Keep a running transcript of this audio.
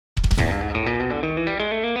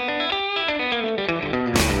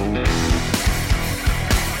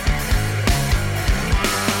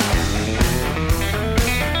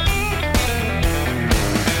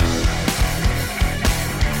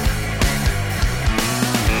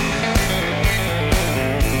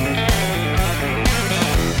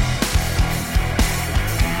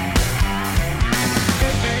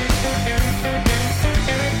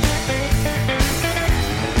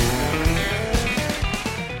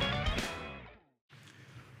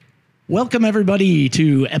Welcome, everybody,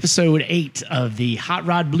 to episode 8 of the Hot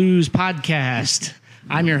Rod Blues podcast.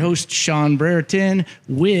 I'm your host, Sean Brereton,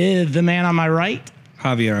 with the man on my right,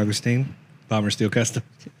 Javier Augustine, Bomber Steel Custom.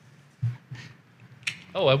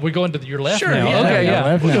 Oh, we're going to your left Sure, now. yeah. Okay,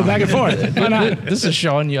 yeah. We'll go back and forth. Why not? This is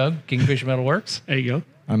Sean Young, Kingfisher Metal Works. There you go.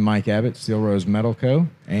 I'm Mike Abbott, Steel Rose Metal Co.,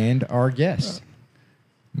 and our guest,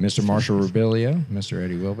 Mr. Marshall Rubilio, Mr.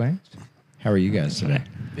 Eddie Wilbanks. How are you guys today?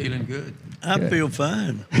 Feeling good. I feel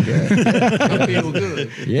fine. I feel good.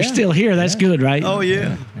 Yeah. You're still here. That's good, right? Oh,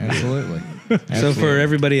 yeah. Absolutely. So for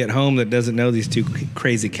everybody at home that doesn't know these two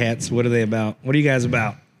crazy cats, what are they about? What are you guys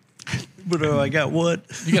about? But I got what?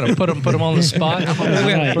 You got to put them on the spot.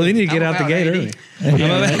 Right. Well, they need to get I'm out the about gate 80.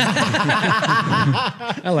 early.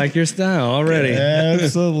 I like your style already.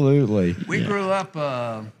 Absolutely. We grew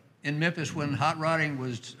up in Memphis when hot rodding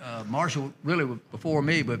was, Marshall really before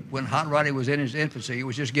me, but when hot rodding was in its infancy, it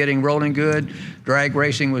was just getting rolling good. Drag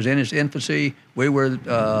racing was in its infancy. We were,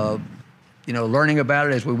 learning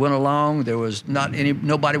about it as we went along. There was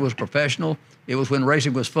nobody was professional. It was when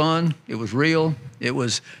racing was fun. It was real. It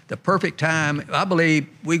was the perfect time. I believe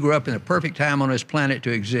we grew up in the perfect time on this planet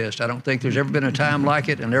to exist. I don't think there's ever been a time like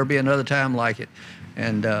it, and there'll be another time like it.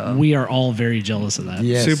 And We are all very jealous of that.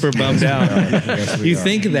 Yes. Super bummed out. Yes, we You are.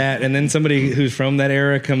 think that, and then somebody who's from that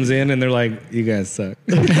era comes in, and they're like, "You guys suck."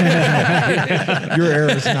 Your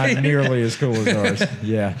era is not nearly as cool as ours.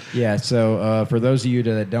 Yeah. So for those of you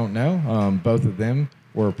that don't know, both of them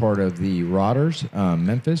were part of the Rodders,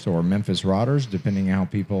 Memphis, or Memphis Rodders, depending on how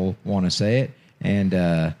people want to say it.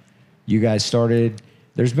 And you guys started.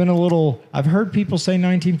 There's been a little. I've heard people say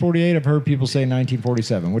 1948. I've heard people say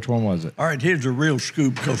 1947. Which one was it? All right, here's a real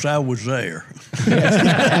scoop because I was there.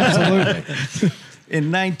 Absolutely.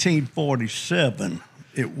 In 1947,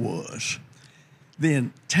 it was.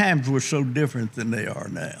 Then times were so different than they are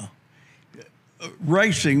now.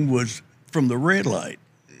 Racing was from the red light.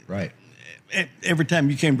 Right. Every time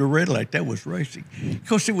you came to a red light, that was racing.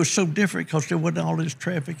 Because it was so different because there wasn't all this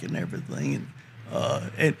traffic and everything.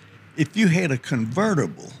 And if you had a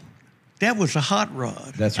convertible, that was a hot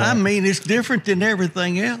rod. That's right. I mean, it's different than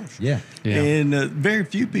everything else. Yeah. And very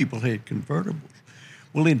few people had convertibles.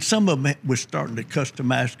 Well, then some of them was starting to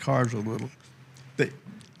customize cars a little.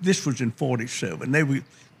 This was in 47.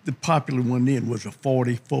 The popular one then was a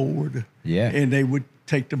 40 Ford. Yeah. And they would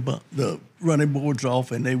take the running boards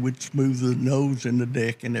off and they would smooth the nose and the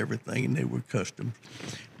deck and everything, and they were custom.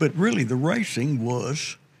 But really, the racing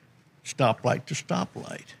was stoplight to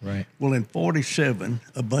stoplight. Right. Well, in 47,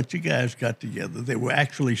 a bunch of guys got together. There were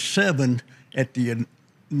actually 7 at the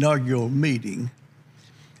inaugural meeting,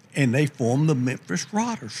 and they formed the Memphis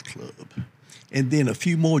Rodders Club. And then a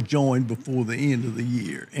few more joined before the end of the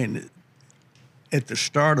year. And at the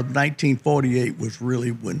start of 1948 was really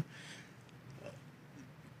when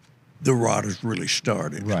the Rodders really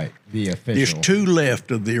started. Right. The official. There's 2 left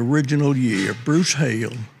of the original year, Bruce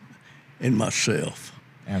Hale and myself.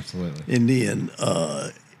 Absolutely. And then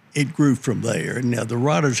it grew from there. And now the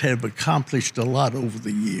Rodders have accomplished a lot over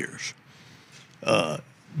the years.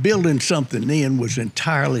 Building something then was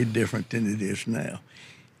entirely different than it is now.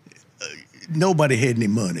 Nobody had any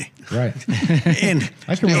money. Right. And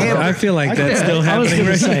I feel like that's still I was happening.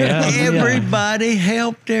 going to say, everybody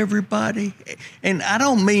helped everybody. And I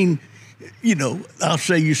don't mean, I'll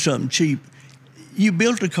say you something cheap. You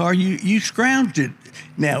built a car, you scrounged it.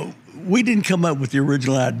 Now, we didn't come up with the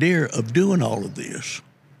original idea of doing all of this.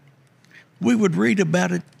 We would read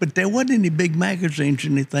about it, but there wasn't any big magazines or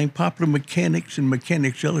anything. Popular Mechanics and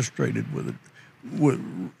Mechanics Illustrated with it were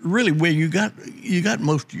really where you got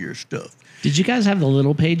most of your stuff. Did you guys have the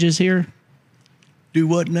little pages here? Do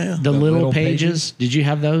what now? The little pages? Did you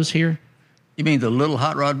have those here? You mean the little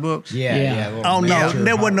hot rod books? Yeah. Oh, no,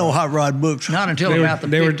 there wasn't no hot rod books. Not until They were- about the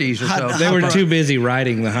they were 50s or so. They were too busy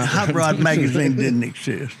writing the Hot Rod magazine didn't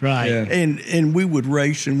exist. Right. Yeah. And we would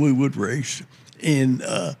race and we would race. And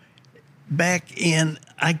back in,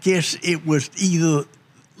 I guess it was either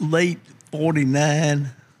late 49,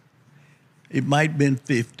 it might have been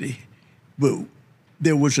 50, but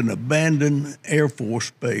there was an abandoned Air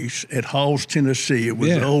Force base at Halls, Tennessee. It was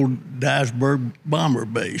the old Dyersburg bomber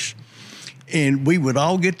base. And we would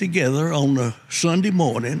all get together on a Sunday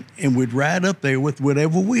morning, and we'd ride up there with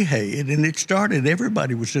whatever we had. And it started,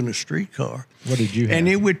 everybody was in a streetcar. What did you have? And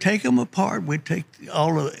then we'd take them apart. We'd take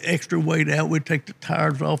all the extra weight out. We'd take the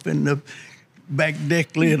tires off and the back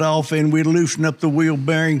deck lid off, and we'd loosen up the wheel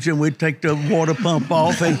bearings, and we'd take the water pump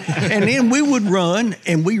off. And then we would run,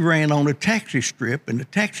 and we ran on a taxi strip, and the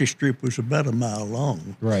taxi strip was about a mile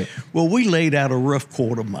long. Right. Well, we laid out a rough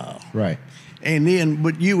quarter mile. Right. And then,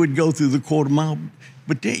 but you would go through the quarter mile,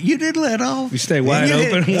 But then you did let off. You stay wide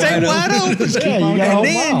open, Stay wide open. Yeah, you got a And whole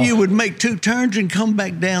then mile. you would make 2 turns and come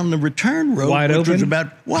back down the return road, Wide which was open?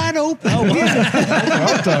 about wide open. That's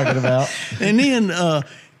what I'm talking about. And then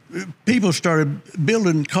people started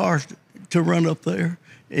building cars to run up there,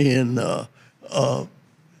 and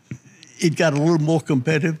it got a little more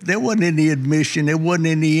competitive. There wasn't any admission. There wasn't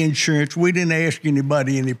any insurance. We didn't ask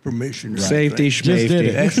anybody any permission. Or Safety, anything. Just did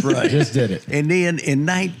it. That's right. Just did it. And then in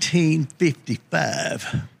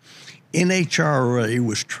 1955, NHRA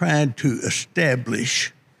was trying to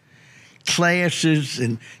establish classes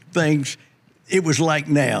and things. It was like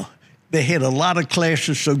now. They had a lot of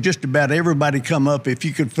classes, so just about everybody come up. If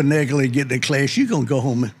you could finagly get in a class, you're going to go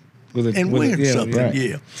home and win something. right.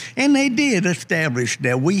 Yeah. And they did establish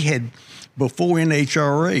that we had, before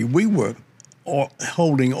NHRA, we were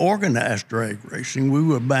holding organized drag racing. We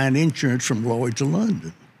were buying insurance from Lloyd's of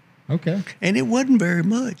London. Okay. And it wasn't very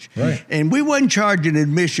much. Right. And we wasn't charging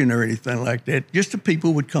admission or anything like that. Just the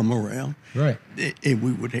people would come around. Right. And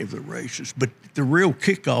we would have the races. But the real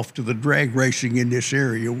kickoff to the drag racing in this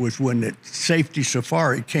area was when that safety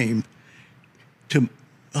safari came to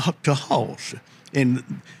Halls.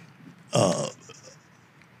 And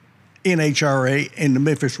NHRA and the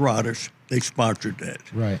Memphis Riders, they sponsored that.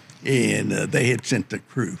 Right. And they had sent the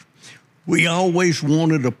crew. We always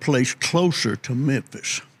wanted a place closer to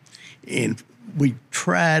Memphis. And we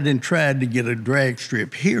tried to get a drag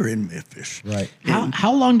strip here in Memphis. Right.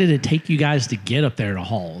 How long did it take you guys to get up there to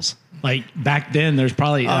Halls? Like back then, there's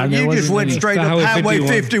probably there You just wasn't went any- straight up Highway Highway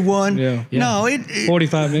 51. Yeah. No, it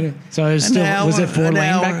 45 minutes. So it was an still hour, was it 4 lane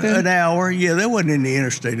back then? An hour, yeah. There wasn't any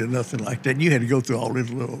interstate or nothing like that. You had to go through all these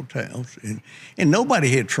little towns, and nobody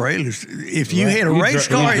had trailers. If you had a You race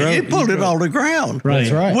dro- car, you drove- it pulled you it drove. all to ground. Right.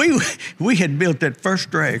 That's right. We had built that first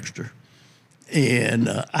dragster, and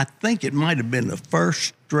I think it might have been the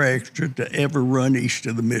first dragster to ever run east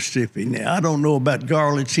of the Mississippi. Now I don't know about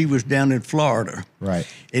Garlitz; he was down in Florida, Right.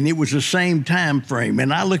 and it was the same time frame.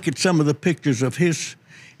 And I look at some of the pictures of his,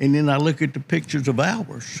 and then I look at the pictures of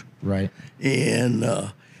ours, Right. and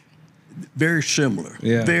very similar.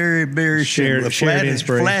 Yeah. Very, very similar. Shared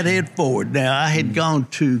inspiration. Flathead Ford. Now, I had gone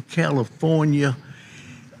to California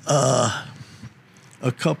a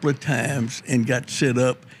couple of times and got set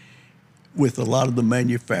up with a lot of the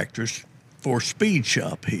manufacturers for Speed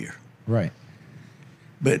Shop here. Right.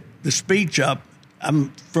 But the Speed Shop,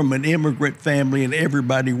 I'm from an immigrant family and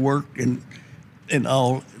everybody worked and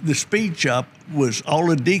all. The Speed Shop was all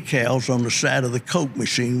the decals on the side of the Coke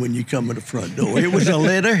machine when you come in the front door. It was a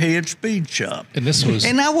letterhead Speed Shop. And this was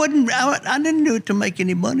And I didn't do it to make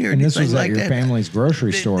any money or And this anything was at like your that. family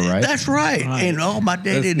grocery store, right? That's right. And my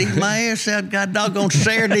daddy'd eat my ass out. God doggone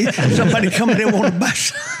Saturday, somebody coming in want to buy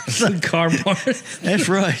some. Car parts. That's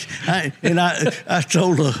right. I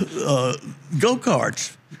sold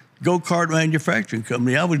go-karts. Go-kart manufacturing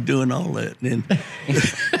company. I was doing all that. And,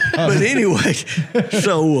 but anyway,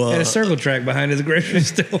 so... Had a circle track behind his grocery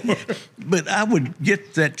store. but I would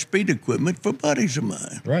get that speed equipment for buddies of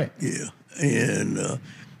mine. Right. Yeah. And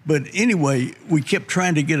but anyway, we kept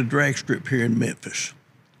trying to get a drag strip here in Memphis.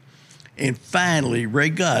 And finally, Ray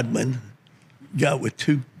Godman got with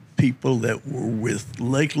 2 people that were with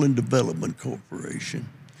Lakeland Development Corporation.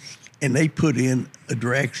 And they put in a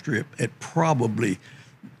drag strip at probably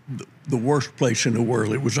the worst place in the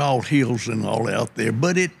world. It was all hills and all out there.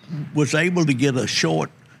 But it was able to get a short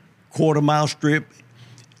quarter-mile strip.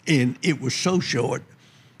 And it was so short,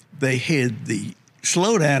 they had the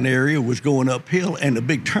slowdown area was going uphill and a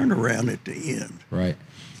big turnaround at the end. Right.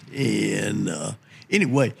 And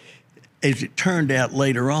anyway, as it turned out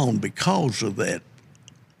later on, because of that,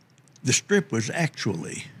 the strip was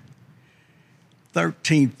actually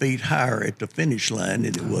 13 feet higher at the finish line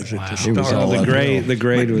than it was at the It was start. all The uphill.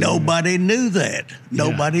 grade But was. nobody knew that.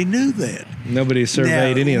 Nobody knew that. Nobody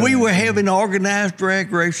surveyed Now, any of we that. were having organized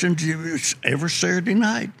drag races every Saturday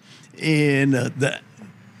night, and the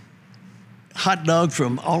hot dogs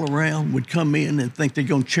from all around would come in and think they're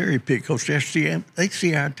going to cherry pick because they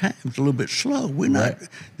see our times a little bit slow. We're not.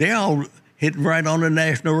 They're all hitting right on the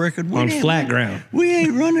national record. On flat ground. We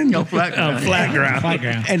ain't running No flat ground. Flat ground. Flat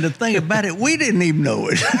ground. And the thing about it, we didn't even know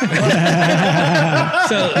it.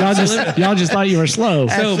 Y'all just thought you were slow.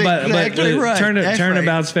 So, That's exactly right. That's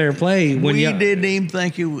turnabout's fair play. When we you didn't even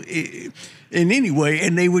think it. And anyway,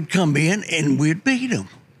 and they would come in and we'd beat them.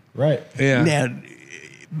 Right. yeah. Now,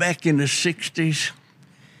 back in the 60s,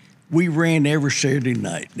 we ran every Saturday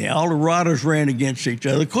night. Now, all the riders ran against each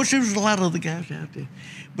other. Of course, there was a lot of other guys out there,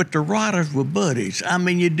 but the riders were buddies. I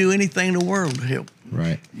mean, you'd do anything in the world to help.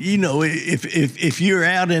 Right. You know, if you're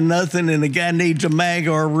out in nothing and the guy needs a mag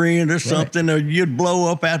or a wrench or something, or you'd blow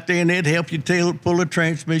up out there and they'd help you pull a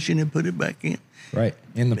transmission and put it back in. Right.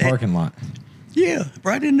 In the parking lot. Yeah,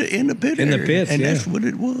 right in the pit In the area. pits, and yeah. that's what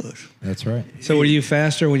it was. That's right. So were you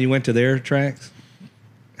faster when you went to their tracks?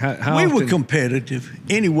 How We were often- competitive.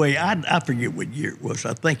 Anyway, I forget what year it was.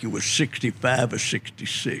 I think it was 65 or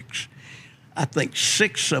 66. I think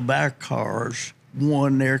 6 of our cars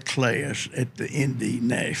won their class at the Indy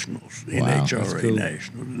Nationals, Wow, that's NHRA cool.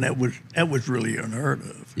 Nationals, and that was really unheard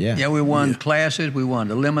of. Yeah. Yeah, we won classes, we won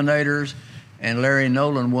eliminators, and Larry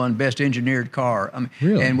Nolan won best engineered car. I mean,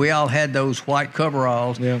 Really? And we all had those white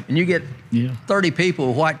coveralls. Yeah. And you get Yeah. 30 people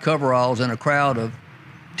with white coveralls in a crowd of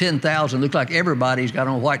 10,000. Look like everybody's got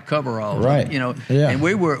on white coveralls. Right. You know. Yeah. And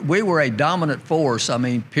we were a dominant force. I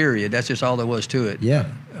mean, period. That's just all there was to it. Yeah.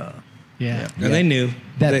 Yeah. No, they knew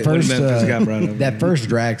That when first Memphis got brought over. that first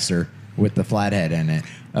dragster with the flathead in it.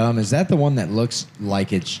 Is that the one that looks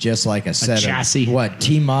like it's just like a set chassis. of what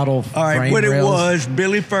T model? All right, frame what rails? it was,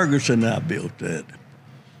 Billy Ferguson and I built that.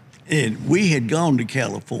 And we had gone to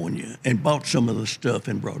California and bought some of the stuff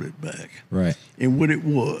and brought it back. Right. And what it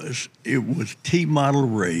was T model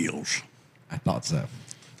rails. I thought so.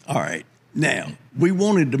 All right. Now, we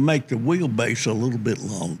wanted to make the wheelbase a little bit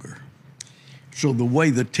longer. So the way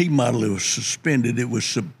the T model was suspended,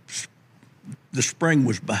 the spring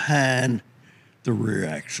was behind the rear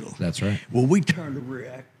axle. That's right. Well, we turned the rear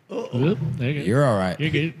axle. Oop, there you go. You're all right. You're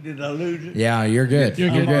good. Did I lose it? Yeah, you're good. You're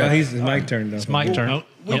good. Oh, his mic turned off. It's my turn. Oh,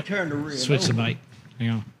 We yep. turned the rear Switch the over. mic. Hang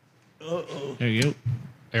on. There you go.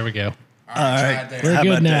 There we go. All right. We're How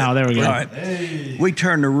good about now. that? There we go. All right. We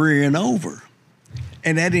turned the rear end over,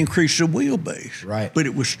 and that increased the wheelbase. Right. But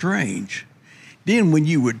it was strange. Then when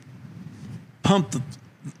you would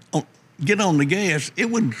get on the gas, it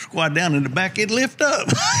wouldn't squat down in the back, it'd lift up.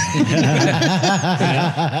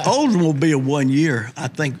 Oldsmobile 1 year, I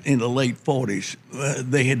think in the late 40s,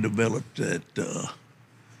 they had developed that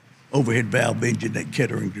overhead valve engine that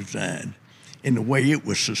Kettering designed. And the way it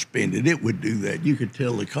was suspended, it would do that. You could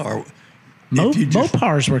tell the car.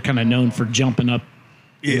 Mopars were kind of known for jumping up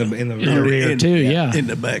Yeah, in the rear too, yeah. in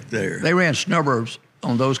the back there. They ran snubbers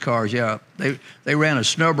on those cars, yeah. They ran a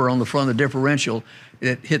snubber on the front of the differential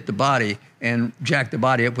that hit the body and jacked the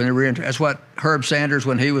body up when they rear. That's what Herb Sanders,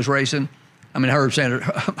 when he was racing, Herb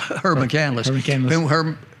McCandless. Herb McCandless. When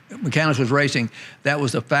Herb McCandless was racing, that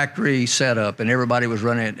was the factory setup, and everybody was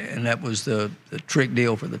running it, and that was the trick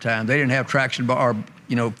deal for the time. They didn't have traction bar,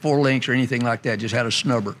 or 4 links or anything like that. Just had a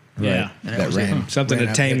snubber. Yeah. And That was ran it. Something ran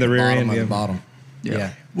to up tame at the rear bottom end, of yeah. the bottom. Yeah.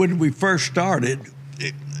 Yeah. When we first started,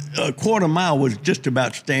 a quarter mile was just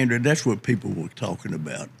about standard. That's what people were talking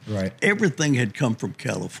about. Right. Everything had come from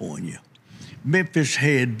California. Memphis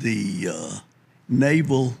had the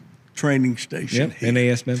naval training station Yep, here.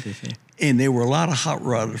 NAS Memphis. Yeah. And there were a lot of hot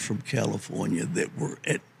rodders from California that were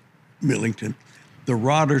at Millington. The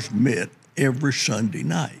rodders met every Sunday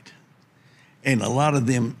night. And a lot of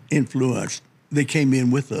them influenced. They came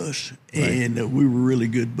in with us, and we were really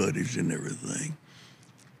good buddies and everything.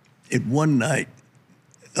 And one night,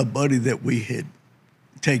 a buddy that we had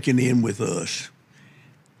taken in with us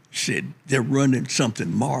said, they're running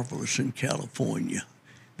something marvelous in California.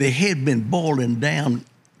 They had been boiling down.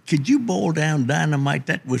 Could you boil down dynamite?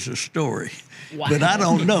 That was a story. But I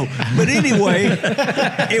don't know. But anyway,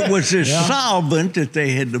 it was this solvent that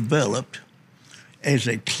they had developed as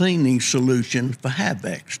a cleaning solution for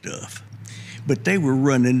high-back stuff. But they were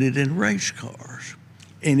running it in race cars,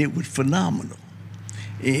 and it was phenomenal.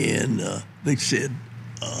 And they said,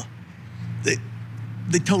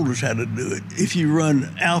 they told us how to do it. If you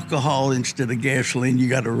run alcohol instead of gasoline, you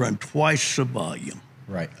got to run twice the volume.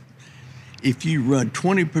 Right. If you run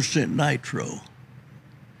 20% nitro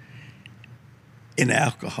in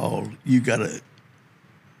alcohol, you got to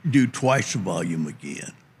do twice the volume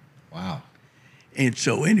again. Wow. And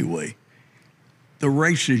so anyway, the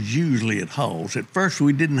races usually at halls. At first,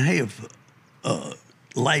 we didn't have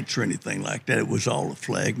lights or anything like that. It was all a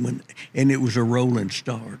flagman, and it was a rolling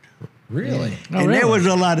start. Really? And there was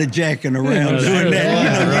a lot of jacking around doing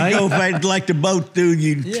that. You go fast like the boat do.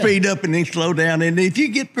 You speed up and then slow down. And if you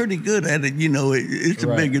get pretty good at it, it's a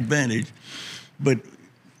big advantage. But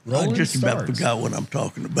I Rolling just about starts. forgot what I'm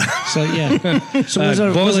talking about. So yeah. So was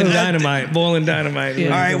Boiling it dynamite. Boiling dynamite. Yeah.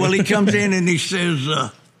 All right, well, he comes in and he says,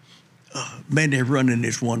 man, they're running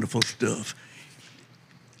this wonderful stuff.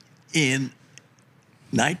 And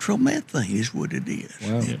nitromethane is what it is.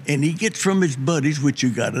 Wow. And he gets from his buddies, which you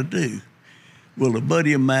got to do. Well, a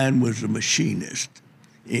buddy of mine was a machinist,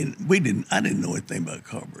 and I didn't know anything about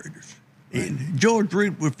carburetors. And George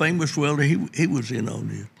Reed was a famous welder. He was in on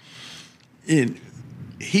this. And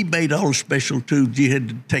he made all the special tubes. You had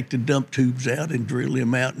to take the dump tubes out and drill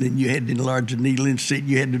them out, and then you had to enlarge the needle inside.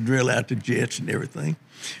 You had to drill out the jets and everything.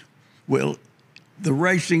 Well, the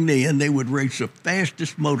racing then, they would race the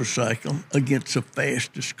fastest motorcycle against the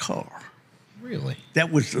fastest car. Really?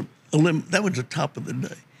 That was the top of the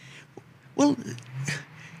day. Well,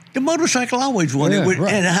 the motorcycle always won. Yeah, It was,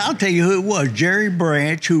 right. and I'll tell you who it was. Jerry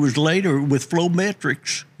Branch, who was later with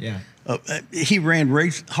Flowmetrics. Yeah. He ran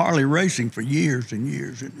Harley racing for years and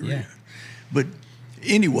years and Yeah. years. But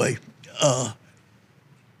anyway,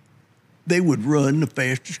 they would run the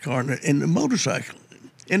fastest car in the motorcycle.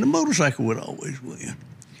 And the motorcycle would always win.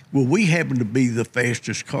 Well, we happened to be the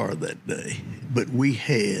fastest car that day, but we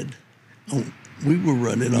were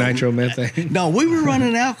running Nitromethane. No, we were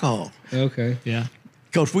running alcohol Okay. Yeah.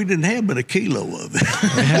 because we didn't have but a kilo of it.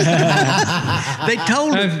 They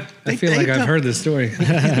told us. I feel like I've heard this story.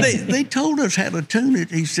 They told us how to tune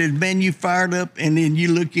it. He said, "Man, you fired up, and then you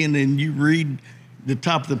look in and you read the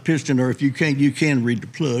top of the piston, or if you can't, you can read the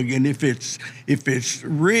plug. And if it's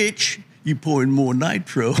rich, you pour in more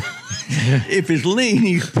nitro. If it's lean,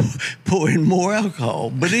 you pour in more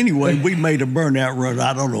alcohol. But anyway, we made a burnout run.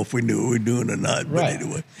 I don't know if we knew what we were doing or not. But Right.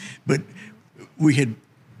 anyway, but we had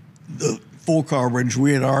the 4 carburetors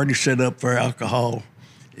we had already set up for alcohol,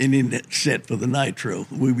 and then set for the nitro.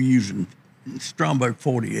 We were using Stromberg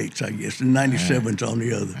 48s, I guess, and 97s on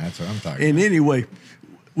the other. That's what I'm talking And about. anyway,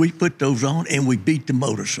 we put those on and we beat the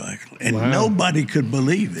motorcycle, and Wow. nobody could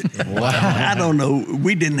believe it. I don't know.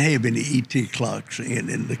 We didn't have any ET clocks in,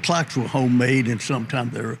 and the clocks were homemade, and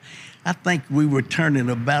sometimes they were. I think we were turning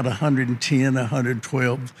about 110,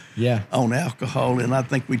 112 Yeah. on alcohol, and I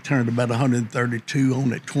think we turned about 132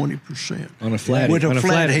 on at 20%. On a flat- With a on a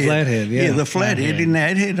flathead. flathead, yeah. the flathead. Flathead. And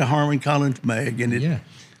it had a Harman Collins mag, and it. Yeah.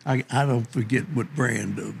 I don't forget what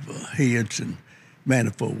brand of heads and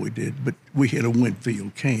manifold we did, but we had a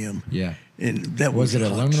Winfield cam. Yeah. And that Was was it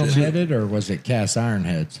hot. aluminum headed or was it cast iron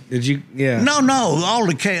heads? Did you? Yeah. No, all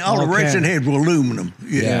the All racing cam. heads were aluminum.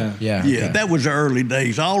 Yeah. Yeah, Okay. that was the early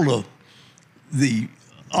days. All the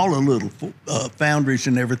little foundries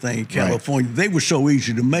and everything in California, they were so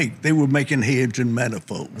easy to make. They were making heads and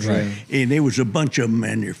manifolds. Right. And there was a bunch of them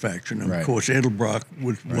manufacturing them. Right. Of course, Edelbrock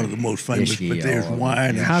was one of the most famous, Ishii, but there's all of them. Wine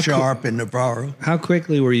and How cool- Sharp and Navarro. How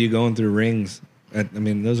quickly were you going through rings? I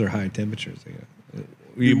mean, those are high temperatures.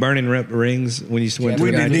 Were you burning rings when you went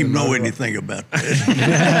We to didn't even know motor. anything about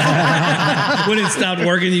that. When it stopped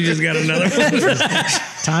working, you just got another one.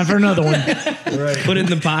 Time for another one. Put it in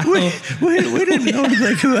the pile. we didn't know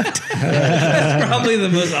anything about that. That's probably the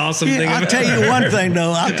most awesome thing. I'll about tell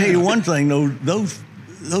you one thing though. Those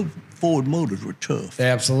Ford motors were tough.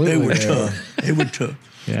 Absolutely. They were they tough. They were tough.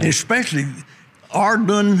 Yeah. Especially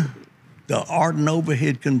the Arden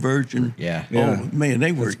overhead conversion. Yeah. Yeah. Oh man,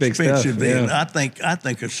 they were That's big expensive stuff, then. yeah. I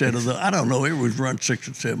think a set of I don't know. It was run $600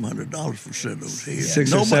 or $700 for a set of those heads.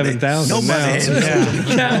 $6,000 or $7,000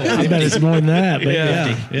 Nobody now. had I bet it's more than that. But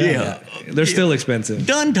Yeah. yeah. They're still expensive.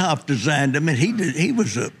 Duntop designed them, and he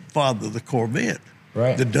was the father of the Corvette.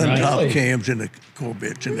 Right. The Duntop Really? cams and the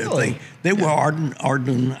Corvettes and Really? everything. They were Arden.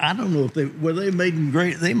 I don't know if they were made in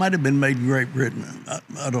They might have been made in Great Britain.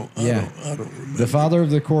 I don't remember. The father of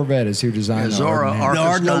the Corvette is who designed the Zora Arden head. The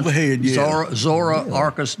Arden overhead, yeah. Zora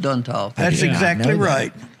Arcus Duntop. That's Yeah, I exactly know that.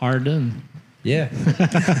 right. Arden. Yeah.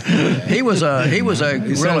 He was a real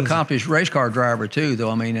sounds- accomplished race car driver too,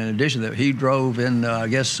 though. I mean, in addition to that, he drove in I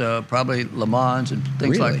guess probably Le Mans and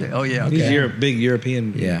things like Really? that. Oh yeah. He's Okay. a big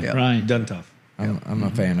European. Yeah. Yeah. Right. Duntov. I'm a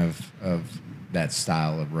fan of that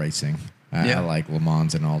style of racing. I Yeah. like Le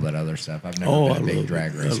Mans and all that other stuff. I've never Oh, been I a big love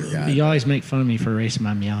drag it. racer guy. You always make fun of me for racing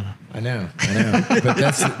my Miata. I know. But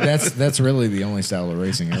that's really the only style of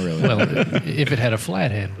racing I really Well, like. if it had a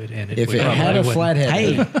flathead in it, If we it probably had a wouldn't. flathead,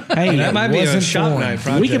 Hey, hey, That might be a wasn't shop formed. night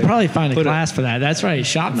project. we could probably find a Put class for that. That's right,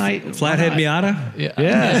 shop night. Flathead Why not? Miata. Yeah.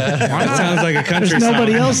 Yeah, why That not? sounds like a country There's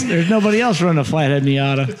nobody song. else. There's nobody else running a flathead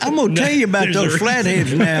Miata. I'm gonna tell you about There's those a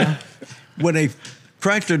flatheads now. When they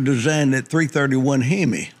Chrysler designed that 331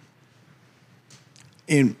 Hemi,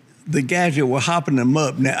 and the guys that were hopping them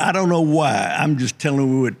up. Now I don't know why. I'm just telling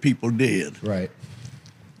you what people did. right?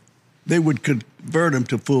 They would convert them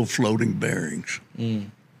to full floating bearings,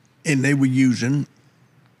 and they were using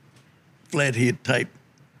flathead type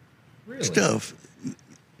Really? stuff.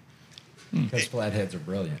 Because flatheads are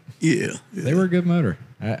brilliant. Yeah, They were a good motor.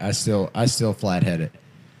 I still flathead it.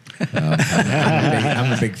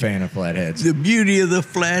 I'm a big fan of flatheads. the beauty of the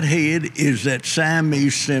flathead is that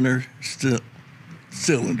Siamese center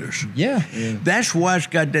cylinders. Yeah. That's why it's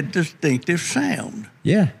got that distinctive sound.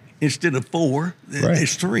 Yeah. Instead of 4, Right.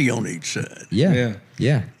 there's 3 on each side. Yeah. Yeah.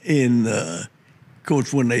 Yeah. And of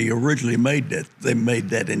course, when they originally made that, they made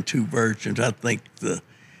that in 2 versions. I think the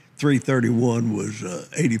 331 was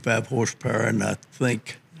 85 horsepower, and I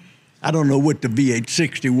don't know what the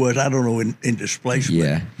V860 was. I don't know in displacement.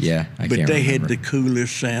 Yeah. Yeah. I But can't they remember. had the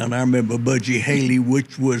coolest sound. I remember Budgie Haley,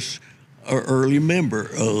 which was an early member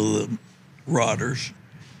of the Rodders.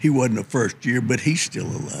 He wasn't the first year, but he's still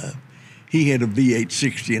alive. He had a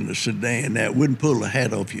V860 in the sedan. That wouldn't pull the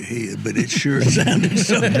hat off your head, but it sure sounded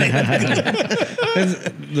so damn good.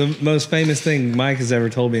 The most famous thing Mike has ever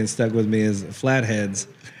told me and stuck with me is flatheads.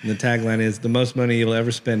 And the tagline is the most money you'll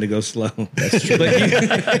ever spend to go slow. That's true.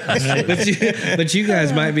 but you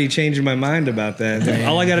guys might be changing my mind about that.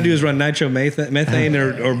 All I got to do is run methane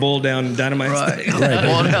or boil down dynamite. Right. stick.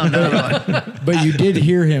 Boil down dynamite. But you did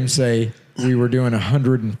hear him say we were doing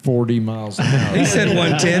 140 miles an hour. He said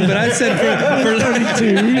 110, but I said for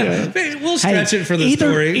 32. We'll stretch it for the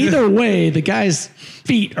story. Either way, the guy's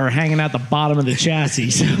feet are hanging out the bottom of the chassis.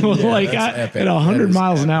 So that's epic. at 100 That is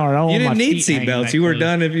miles an hour, I don't You want didn't my need feet hanging seatbelts. that You were close.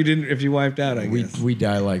 done if you wiped out. I guess. We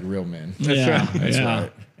die like real men. Yeah, That's yeah.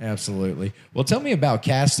 right. Absolutely. Well, tell me about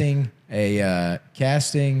casting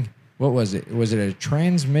casting. What was it? Was it a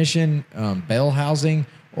transmission bell housing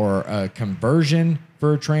or a conversion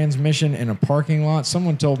for a transmission in a parking lot?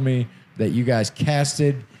 Someone told me that you guys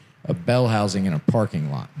casted a bell housing in a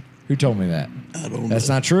parking lot. Who told me that? I don't know. That's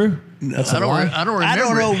not true? That's a I don't lie? remember. I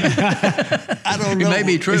don't know. It. I don't know. It may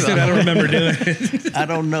be true. He said, I don't remember doing it. I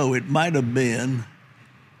don't know. It might have been.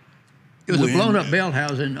 It was a When- blown up bell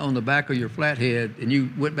housing on the back of your flathead, and you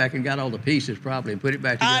went back and got all the pieces probably and put it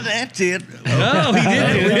back together. That's it. Oh, he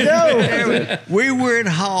did. We were at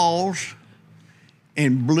Halls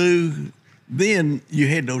and blew. Then you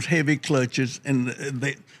had those heavy clutches, and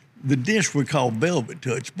the discs were called Velvet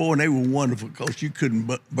Touch. Boy, and they were wonderful because you couldn't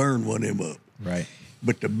burn one of them up. Right.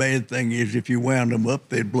 But the bad thing is, if you wound them up,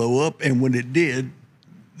 they'd blow up. And when it did,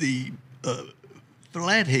 the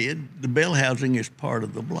flathead, the bell housing is part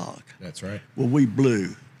of the block. That's right. Well, we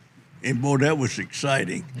blew. And boy, that was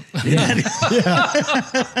exciting.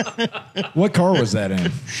 What car was that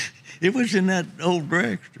in? It was in that old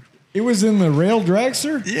dragster. It was in the rail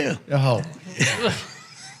dragster? Yeah. Oh.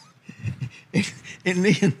 And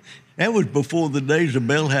then that was before the days of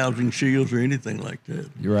bell housing shields or anything like that.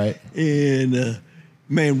 You're right. And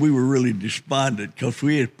man, we were really despondent because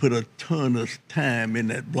we had put a ton of time in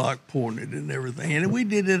that block pouring it and everything. And we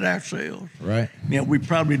did it ourselves. Right. Now, we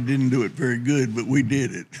probably didn't do it very good, but we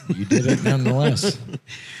did it. You did it nonetheless.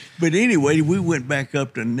 But anyway, we went back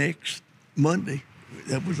up the next Monday.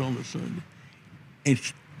 That was on a Sunday. And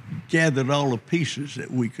gathered all the pieces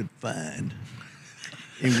that we could find.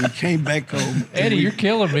 And we came back home. Eddie, you're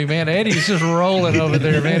killing me, man. Eddie's just rolling over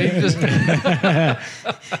there, man. He just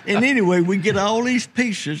And anyway, we get all these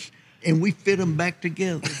pieces and we fit them back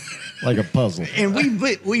together. Like a puzzle. And we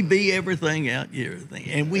beat everything out,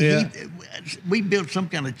 everything. And we built some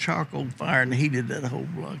kind of charcoal fire and heated that whole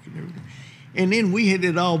block and everything. And then we had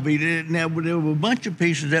it all beat it. Now, there were a bunch of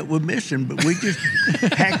pieces that were missing, but we just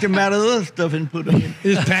hacked them out of other stuff and put them in.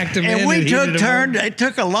 Just packed them in. And we heated took them turns. up. It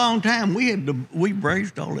took a long time. We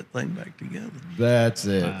brazed all that thing back together. That's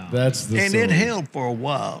it. That's the And story. it held for a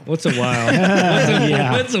while. What's a while?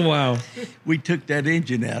 Yeah. What's a while? We took that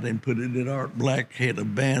engine out and put it in Art Black had a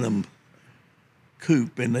Bantam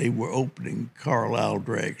coupe, and they were opening Carlisle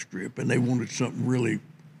drag strip, and they wanted something really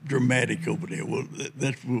dramatic over there. Well,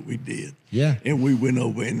 that's what we did. Yeah. And we went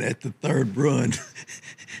over, and at the third run,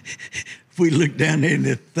 we looked down there, and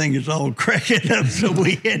the thing is all cracking up, so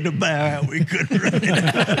we had to bow out. We couldn't run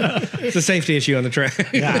it. It's a safety issue on the track.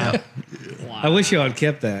 Yeah. I wish y'all had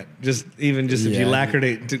kept that. Just if you Yeah. lacquered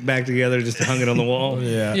it back together, just hung it on the wall.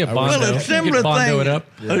 Yeah. Yeah, I Bondo. wish- Well, You a similar could Bondo thing. it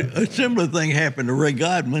up. A similar thing happened to Ray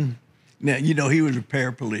Godman. Now, he was a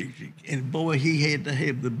paraplegic, and boy, he had to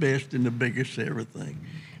have the best and the biggest everything.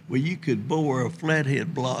 Well, you could bore a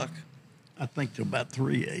flathead block, I think, to about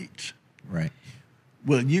 3/8. Right.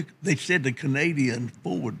 Well, they said the Canadian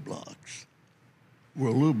forward blocks were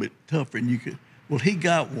a little bit tougher, and well, he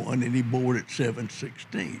got one, and he bored at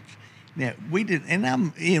 7/16. Now, we did, and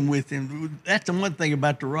I'm in with him. That's the one thing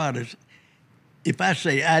about the Rodders. If I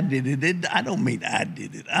say I did it, I don't mean I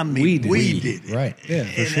did it. I mean we did it. Right. Yeah,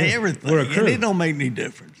 for And sure. everything. We're a crew. And it don't make any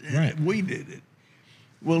difference. Right. We did it.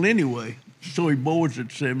 Well, anyway, so he boards at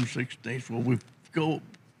 7/16. Well, we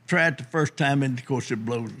tried the first time, and of course it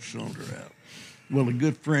blows the cylinder out. Well, a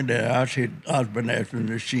good friend of ours had Osborne after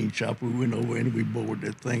the machine shop. We went over and we bored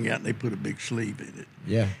that thing out, and they put a big sleeve in it.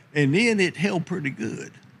 Yeah. And then it held pretty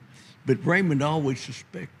good. But Raymond always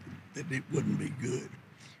suspected that it wouldn't be good.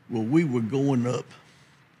 Well, we were going up.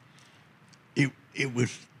 It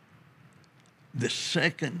was the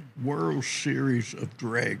second World Series of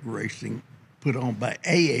drag racing put on by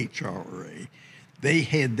AHRA. They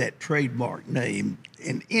had that trademark name,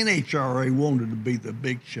 and NHRA wanted to be the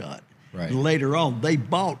big shot. Right. And later on, they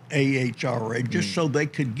bought AHRA just so they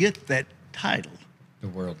could get that title. The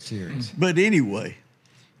World Series. But anyway,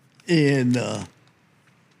 and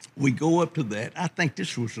we go up to that. I think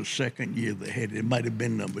this was the second year they had it. It might have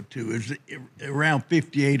been number 2. It was around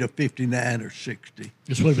 58 or 59 or 60.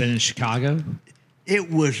 This would have been in Chicago,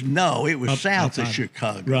 It was south of outside.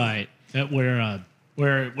 Chicago. right? That where it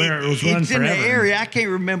was run It's in forever. the area. I can't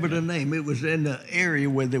remember the name. It was in the area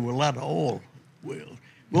where there were a lot of oil wells.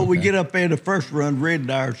 Well, we get up there the first run. Red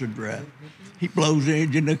Dyer's a drive. He blows the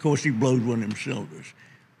engine. Of course, he blows one of them cylinders.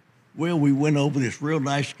 Well, we went over. This real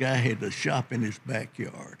nice guy had a shop in his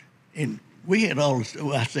backyard, and we had all the stuff.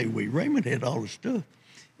 Well, I say we. Raymond had all the stuff,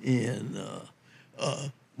 and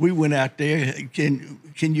we went out there. Can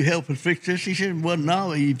you help us fix this? He said, well,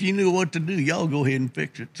 no. If you knew what to do, y'all go ahead and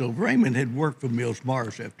fix it. So Raymond had worked for Mills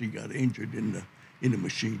Morris after he got injured in the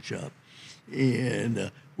machine shop,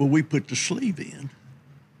 and well, we put the sleeve in.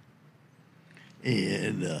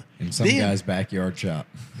 And In some guy's backyard shop.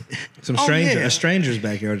 A stranger's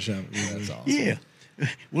backyard shop. That's awesome. Yeah.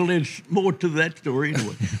 Well, there's more to that story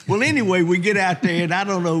anyway. Well, anyway, we get out there, and I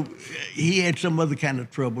don't know, he had some other kind of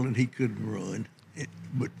trouble, and he couldn't run.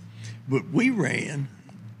 But we ran.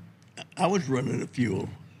 I was running a fuel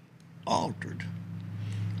altered,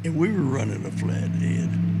 and we were running a flathead.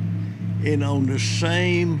 And on the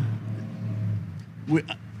same,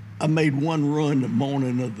 I made one run the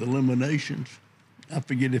morning of the eliminations. I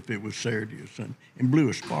forget if it was Saturday or Sunday, and blew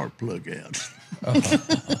a spark plug out.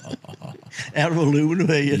 Out of aluminum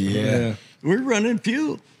head. Yeah. We're running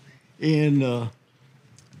fuel. And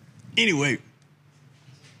anyway,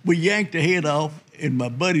 we yanked the head off, and my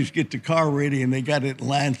buddies get the car ready, and they got it in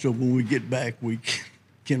line so when we get back, we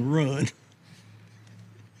can run.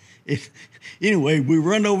 Anyway, we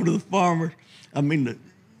run over to the farmer. The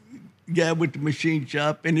guy with the machine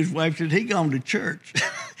shop, and his wife said, he gone to church.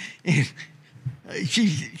 And she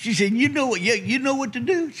said, you know what to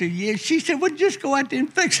do? I said, yeah. She said, well, just go out there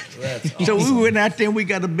and fix it. That's So we went out there, and we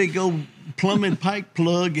got a big old plumbing pipe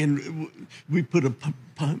plug, and we put a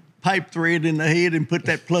pipe thread in the head and put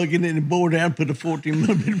that plug in it and bore down, put a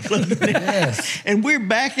 14-millimeter plug in it. Yes. And we're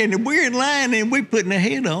back, and we're in line, and we're putting the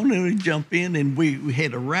head on, and we jump in, and we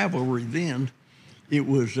had a rivalry then. It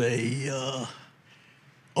was a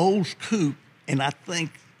Olds coupe, and I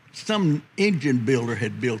think some engine builder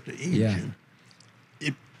had built the engine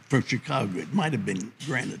from Chicago. It might have been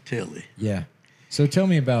Granatelli. Yeah. So tell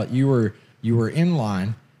me about you were in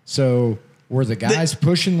line. So were the guys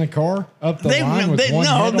pushing the car up the line with one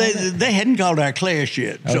head on it? They hadn't called our class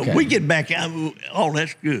yet. So Okay. we get back out. Oh,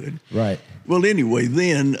 that's good. Right. Well, anyway,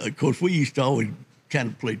 then, of course, we used to always kind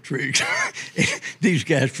of play tricks. These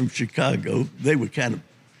guys from Chicago, they were kind of,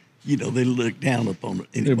 they looked down upon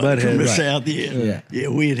anybody from the butthead. South. Yeah. Yeah,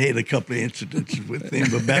 we had a couple of incidences with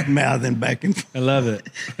them about mouthing back and forth. I love it.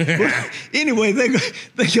 Well, anyway,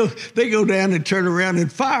 they go down and turn around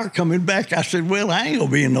and fire coming back. I said, well, I ain't going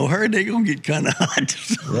to be in no hurry. They're going to get kind of hot.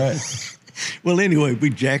 So, Right. well, anyway,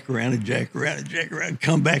 we jack around,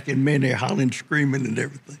 come back, and man, they're hollering, screaming, and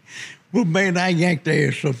everything. Well, man, I yanked their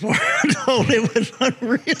ass so far. Oh, it was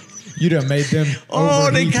unreal. You done made them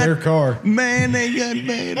overheat their car. Man, they got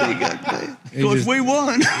mad. Of course, we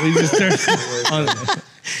won. We just turned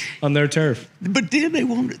on their turf. But then they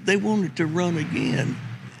wanted to run again.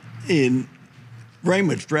 And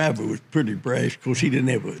Raymond's driver was pretty brash. Of course, he didn't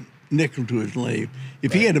have a nickel to his name.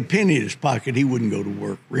 If he had a penny in his pocket, he wouldn't go to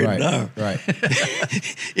work. Right.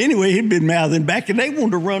 Anyway, he'd been mouthing back, and they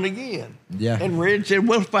wanted to run again. Yeah. And Red said,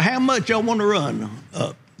 well, for how much y'all want to run?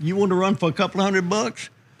 You want to run for a couple $100?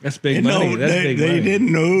 That's big And money. no, That's they big money.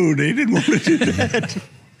 didn't know. They didn't want to do that.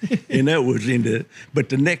 And that was but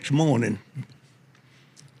the next morning,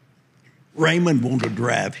 Raymond wanted to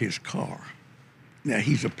drive his car. Now,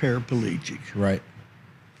 he's a paraplegic. Right.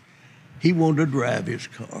 He wanted to drive his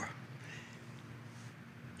car.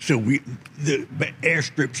 So the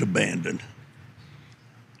airstrip's abandoned.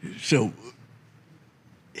 So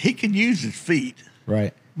he could use his feet.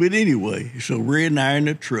 Right. But anyway, so Red and I are in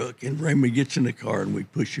the truck, and Raymond gets in the car, and we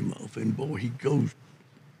push him off. And boy, he goes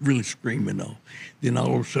really screaming off. Then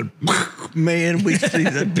all of a sudden, man, we see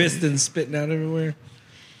that Pistons spitting out everywhere.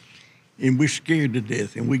 and we're scared to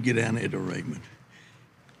death. And we get down there to Raymond,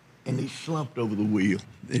 and he slumped over the wheel.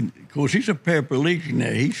 And of course, he's a paraplegic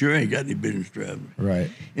now. He sure ain't got any business driving. Right.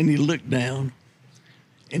 And he looked down,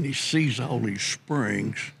 and he sees all these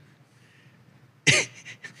springs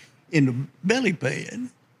in the belly pad,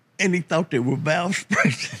 and he thought they were valve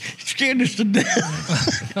springs. Scared us to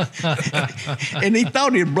death. And he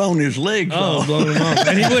thought he had blown his legs off. Blown him off.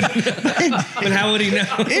 And he would. But how would he know?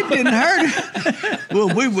 It didn't hurt.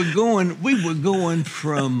 Well, we were going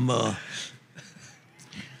from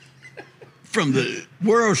the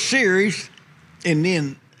World Series, and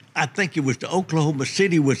then I think it was to Oklahoma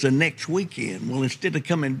City was the next weekend. Well, instead of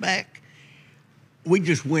coming back, we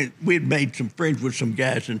just went. We had made some friends with some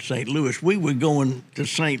guys in St. Louis. We were going to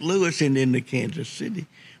St. Louis and then to Kansas City.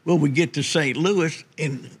 Well, we get to St. Louis,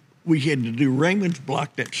 and we had to do Raymond's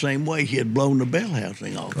block that same way. He had blown the bell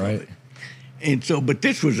housing off of it. And so, but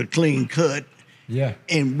this was a clean cut. Yeah.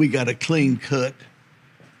 And we got a clean cut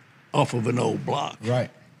off of an old block. Right.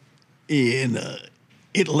 And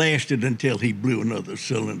it lasted until he blew another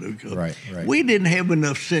cylinder. Right. We didn't have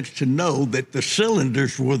enough sense to know that the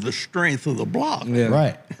cylinders were the strength of the block. Yeah.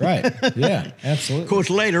 Right. Yeah, absolutely. Of course,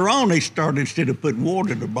 later on, they started, instead of putting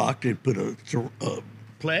water in the block, they put a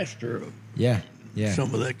plaster of Yeah.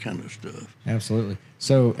 some of that kind of stuff. Absolutely.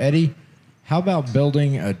 So, Eddie, how about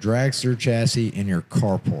building a dragster chassis in your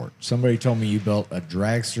carport? Somebody told me you built a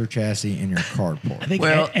dragster chassis in your carport. I think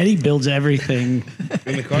Eddie builds everything,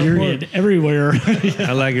 In the period, everywhere.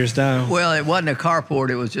 I like your style. Well, it wasn't a carport.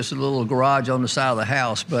 It was just a little garage on the side of the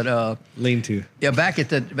house. But Lean to. yeah,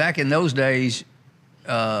 back in those days,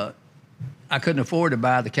 I couldn't afford to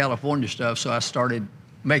buy the California stuff, so I started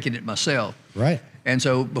making it myself. Right. And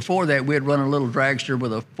so before that, we had run a little dragster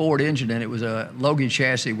with a Ford engine in it. It was a Logan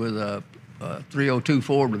chassis with a 302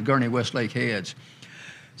 Ford with Gurney Westlake heads.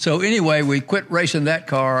 So anyway, we quit racing that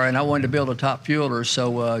car, and I wanted to build a top fueler.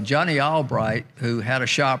 So Johnny Albright, who had a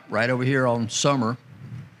shop right over here on Summer,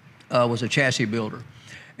 was a chassis builder.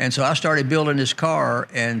 And so I started building this car,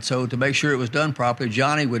 and so to make sure it was done properly,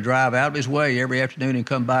 Johnny would drive out of his way every afternoon and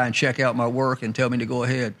come by and check out my work and tell me to go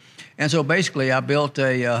ahead. And so basically I built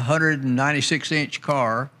a 196-inch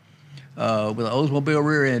car with an Oldsmobile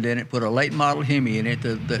rear end in it, put a late model Hemi in it.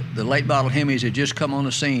 The late model Hemis had just come on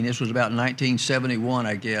the scene. This was about 1971,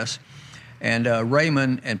 I guess. And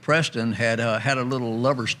Raymond and Preston had a little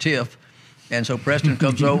lover's tiff. And so Preston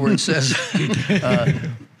comes over and says,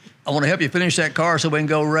 I want to help you finish that car so we can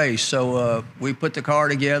go race. So we put the car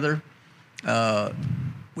together.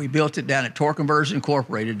 We built it down at Torque Converters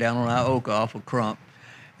Incorporated down on Ioka off of Crump.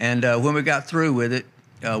 And when we got through with it,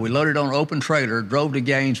 we loaded on an open trailer, drove to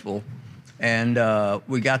Gainesville, and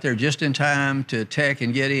we got there just in time to tech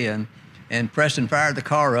and get in. And Preston fired the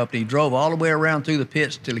car up, and he drove all the way around through the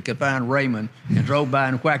pits till he could find Raymond, and drove by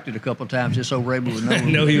and whacked it a couple of times just so Raymond would know.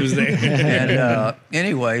 know he was there. And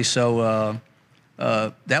anyway, so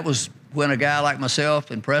that was when a guy like myself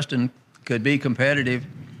and Preston could be competitive,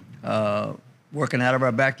 working out of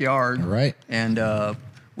our backyard. Right. And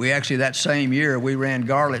we actually, that same year, we ran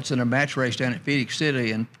Garlett's in a match race down at Phoenix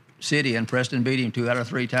City, and Preston beat him 2 out of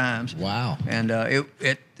 3 times. Wow. And the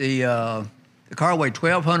car weighed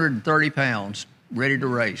 1,230 pounds, ready to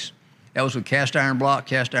race. That was with cast iron block,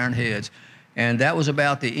 cast iron heads. And that was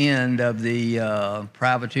about the end of the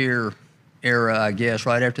privateer era, I guess.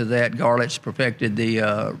 Right after that, Garlett's perfected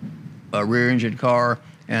the rear engine car,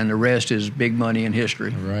 and the rest is big money in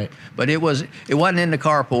history. Right. But it wasn't in the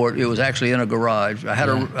carport. It was actually in a garage. I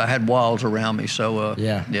had walls around me, so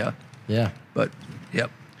yeah. But yep.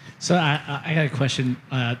 So I got a question.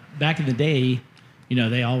 Back in the day,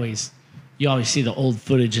 you always see the old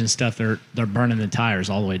footage and stuff. They're burning the tires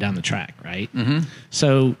all the way down the track, right? Mm-hmm.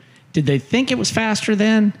 So did they think it was faster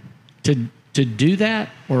then to do that,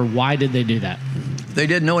 or why did they do that? They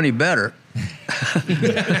didn't know any better.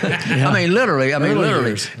 I mean, literally.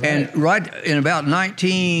 Years, right. And right in about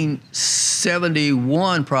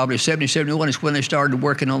 1971, probably 70, 71 is when they started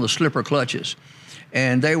working on the slipper clutches.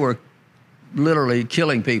 And they were literally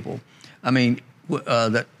killing people. I mean,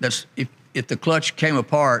 that's if the clutch came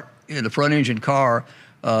apart in the front engine car,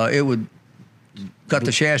 it would cut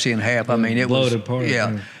the chassis in half. I mean, it blow was it apart.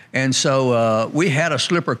 Yeah. And so we had a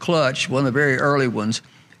slipper clutch, one of the very early ones,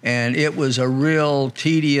 and it was a real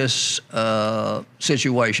tedious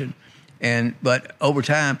situation. But over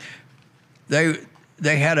time, they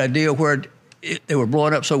had a deal where they were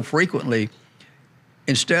blowing up so frequently.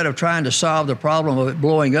 Instead of trying to solve the problem of it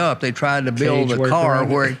blowing up, they tried to build a car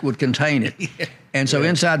where it would contain it. And so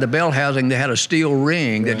inside the bell housing, they had a steel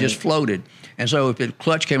ring that just floated. And so if the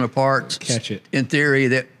clutch came apart, catch it. In theory,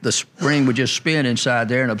 that the spring would just spin inside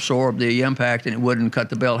there and absorb the impact, and it wouldn't cut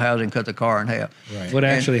the bell housing, cut the car in half. Right. What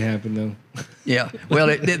actually happened, though? Yeah. Well,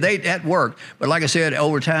 that worked. But like I said,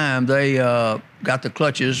 over time, they got the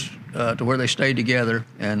clutches to where they stayed together,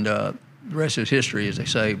 and the rest is history, as they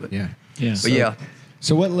say. But Yeah. Yeah. but yeah.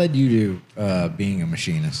 So what led you to being a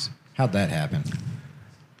machinist? How'd that happen?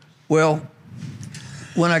 Well,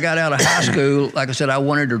 when I got out of high school, like I said, I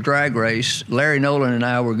wanted to drag race. Larry Nolan and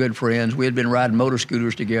I were good friends. We had been riding motor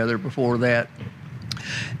scooters together before that.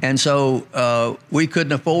 And so we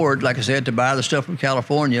couldn't afford, like I said, to buy the stuff from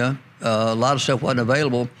California. A lot of stuff wasn't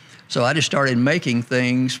available. So I just started making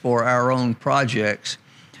things for our own projects.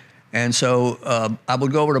 And so I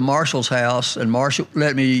would go over to Marshall's house, and Marshall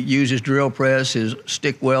let me use his drill press, his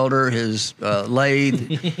stick welder, his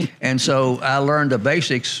lathe. And so I learned the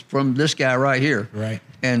basics from this guy right here. Right.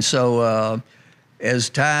 And so as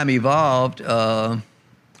time evolved, I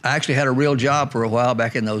actually had a real job for a while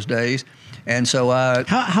back in those days. And so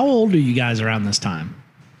How old are you guys around this time?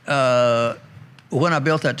 when I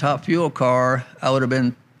built that Top Fuel car, I would have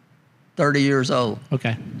been 30 years old.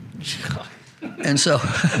 Okay. And so,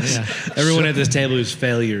 Everyone at this table is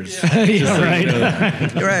failures. Yeah,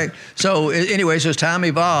 right. right. So anyways, as time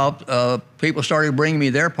evolved, people started bringing me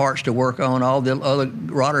their parts to work on. All the other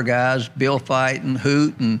rodder guys, Bill Fight and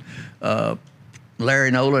Hoot and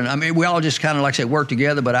Larry Nolan. I mean, we all just kind of, like I said, worked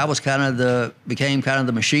together, but I was became kind of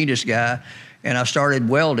the machinist guy, and I started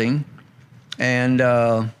welding. And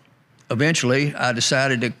eventually I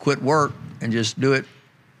decided to quit work and just do it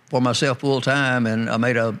for myself full time, and I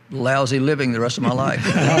made a lousy living the rest of my life.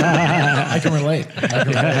 I can relate.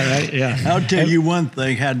 Right? Yeah. I'll tell you one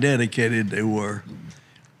thing, how dedicated they were.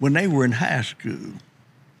 When they were in high school,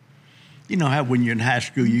 you know how when you're in high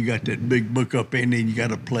school, you got that big book up in there, and you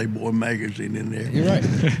got a Playboy magazine in there. You're right.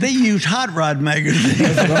 They used Hot Rod magazine.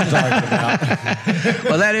 That's what I'm talking about.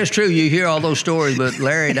 Well, that is true. You hear all those stories, but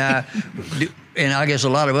Larry and I, and I guess a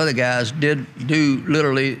lot of other guys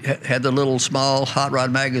literally had the little small hot rod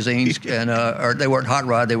magazines, and or they weren't hot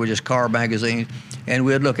rod, they were just car magazines, and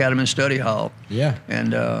we'd look at them in study hall. Yeah.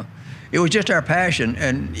 And it was just our passion,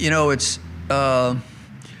 and you know, it's I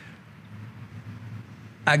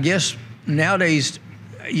guess nowadays,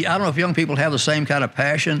 I don't know if young people have the same kind of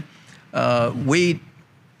passion. We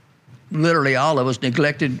literally, all of us,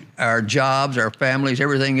 neglected our jobs, our families,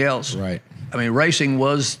 everything else. Right. I mean, racing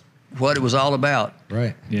was what it was all about.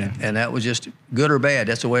 Right. Yeah. And that was just good or bad.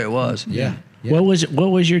 That's the way it was. Yeah. Yeah.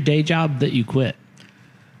 What was your day job that you quit?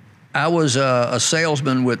 I was a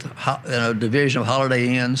salesman with in a division of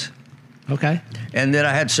Holiday Inns. Okay. And then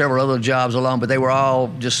I had several other jobs along, but they were all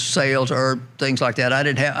just sales or things like that.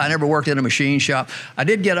 I never worked in a machine shop. I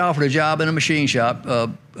did get offered a job in a machine shop,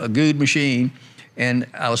 a good machine, and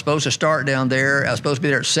I was supposed to start down there. I was supposed to be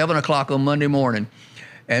there at 7 o'clock on Monday morning.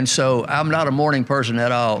 And so I'm not a morning person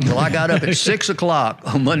at all. Well, I got up at 6 o'clock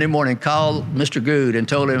on Monday morning, called Mr. Good, and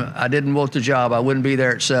told him I didn't want the job. I wouldn't be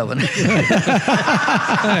there at 7. Hey,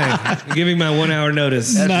 giving my 1 hour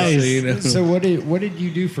notice. Nice. So, you know. So what did you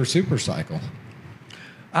do for Supercycle?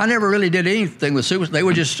 I never really did anything with Super. They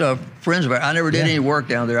were just friends of ours. I never did Yeah. any work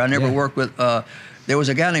down there. I never Yeah. worked with. There was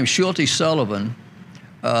a guy named Schulte Sullivan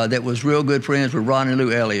that was real good friends with Ron and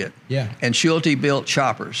Lou Elliott. Yeah. And Schulte built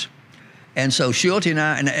choppers. And so Schulte and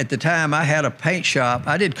I, and at the time I had a paint shop.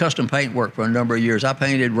 I did custom paint work for a number of years. I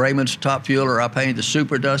painted Raymond's Top Fueler. I painted the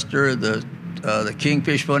Super Duster, the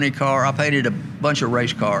Kingfish Funny car. I painted a bunch of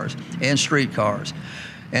race cars and street cars.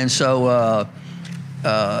 And so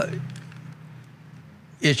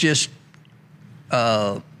it's just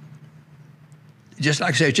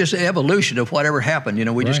like I say, it's just an evolution of whatever happened. You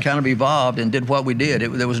know, we just Right. kind of evolved and did what we did.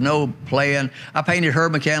 There was no plan. I painted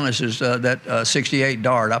Herb McCandless's that 68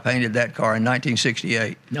 Dart. I painted that car in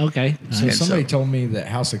 1968. Okay. So And somebody so- told me that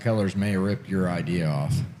House of Colors may rip your idea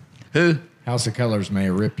off. Who? House of Colors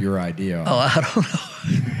may rip your idea off. Oh, I don't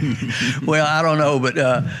know. Well, I don't know, but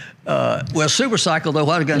Supercycle though.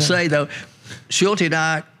 What I was going to say though, Schulte and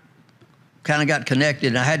I kind of got connected,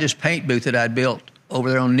 and I had this paint booth that I'd built over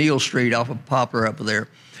there on Neal Street off of Poplar up there.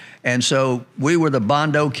 And so we were the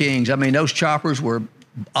Bondo Kings. I mean, those choppers were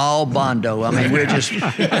all Bondo. I mean, we'd just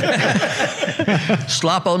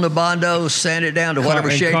slop on the Bondo, sand it down to whatever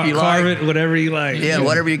shape you carve like. it whatever you like. Yeah,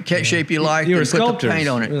 whatever shape you like. You were and put the sculptors, paint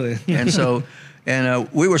on it. really. And so,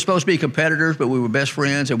 we were supposed to be competitors, but we were best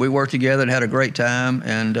friends, and we worked together and had a great time.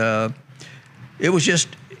 And it was just,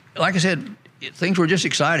 like I said, things were just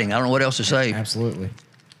exciting. I don't know what else to say. Absolutely.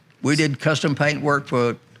 We did custom paint work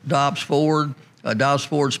for Dobbs Ford. Dobbs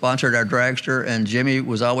Ford sponsored our dragster, and Jimmy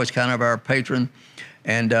was always kind of our patron.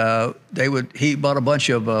 And he bought a bunch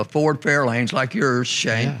of Ford Fairlanes like yours,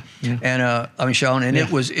 Shane, Yeah. and Sean, and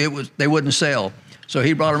it was they wouldn't sell. So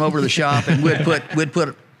he brought them over to the shop, and we'd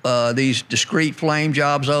put these discrete flame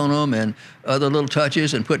jobs on them and other little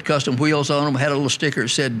touches, and put custom wheels on them. Had a little sticker that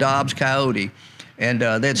said Dobbs Coyote. and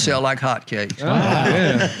they'd sell like hotcakes.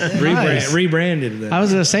 Rebranded that. I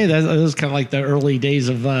was gonna say that it was kind of like the early days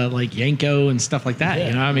of like Yanko and stuff like that.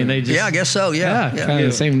 You know, I mean, they just I guess so. Yeah. kind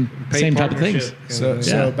of the same type of things.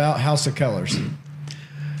 So about House of Colors.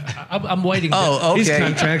 I'm waiting. Oh, okay. He's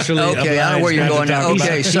contractually okay, I know where you're going now. He's,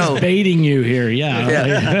 Okay, he's so baiting you here.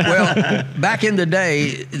 yeah. Well, back in the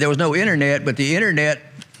day, there was no internet, but the internet,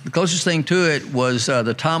 the closest thing to it was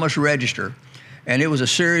the Thomas Register, and it was a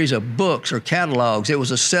series of books or catalogs. It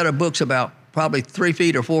was a set of books about probably 3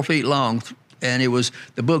 feet or 4 feet long, and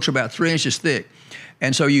the books were about 3 inches thick.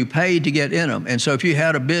 And so you paid to get in them. And so if you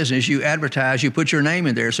had a business, you advertised, you put your name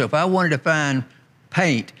in there. So if I wanted to find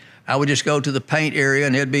paint, I would just go to the paint area,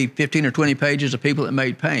 and there'd be 15 or 20 pages of people that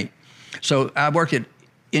made paint. So I worked at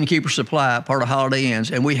Innkeeper Supply, part of Holiday Inns,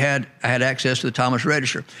 and I had access to the Thomas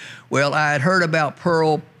Register. Well, I had heard about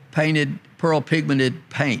pearl pigmented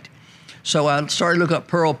paint. So I started to look up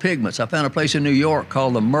pearl pigments. I found a place in New York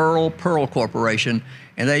called the Merle Pearl Corporation,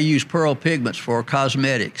 and they use pearl pigments for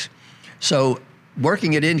cosmetics. So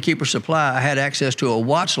working at Innkeeper Supply, I had access to a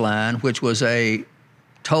Watts line, which was a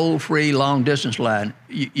toll-free long-distance line.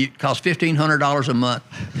 It cost $1,500 a month,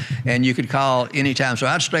 and you could call anytime. So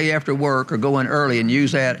I'd stay after work or go in early and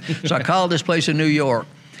use that. So I called this place in New York.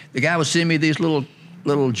 The guy would send me these little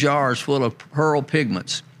jars full of pearl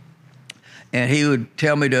pigments, and he would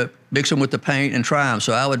tell me to mix them with the paint and try them.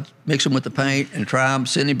 So I would mix them with the paint and try them,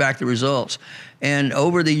 send him back the results. And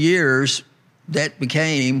over the years, that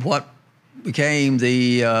became what became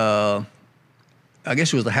the I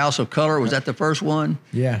guess it was the House of Color. Was that the first one?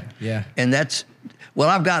 Yeah. And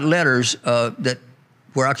I've got letters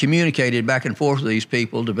where I communicated back and forth with these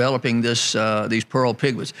people developing these pearl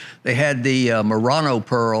pigments. They had the Murano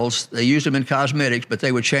pearls. They used them in cosmetics, but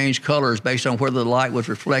they would change colors based on whether the light was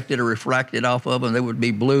reflected or refracted off of them. They would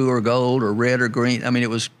be blue or gold or red or green. I mean,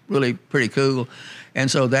 it was really pretty cool.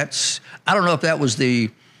 And so I don't know if that was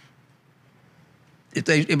if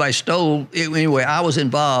anybody stole it, anyway, I was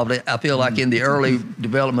involved. I feel like in the early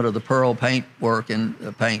development of the pearl paint work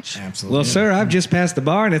and paints. Absolutely. Well, sir, I've just passed the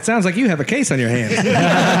bar, and it sounds like you have a case on your hands.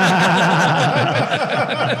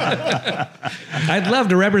 I'd love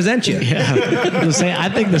to represent you. I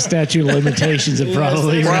think the statute of limitations have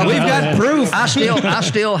probably. Well, We've got proof. I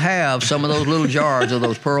still have some of those little jars of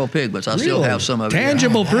those pearl pigments. I still have some of it.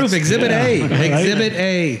 Tangible proof. Exhibit A. Exhibit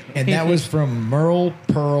A. And that was from Merle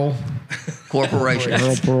Pearl Corporation.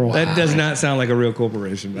 That does not sound like a real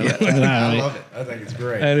corporation. By the way. I love it. I think it's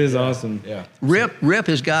great. That is awesome. Yeah. Rip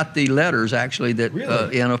has got the letters actually that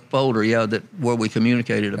in a folder, where we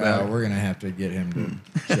communicated about it. We're gonna have to get him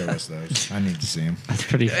to show us those. I need to see them. That's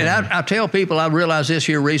pretty funny. And I tell people, I realized this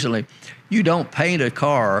here recently, you don't paint a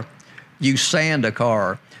car, you sand a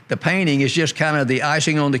car. The painting is just kind of the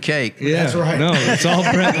icing on the cake. Yeah, That's right. No, it's all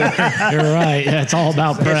prep. You're right. Yeah, it's all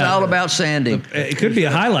about prep. It's all about sanding. It could be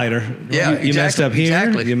a highlighter. Yeah, you messed up here.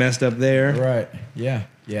 exactly. You messed up there. Right. Yeah.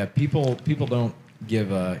 People don't give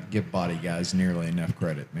body guys nearly enough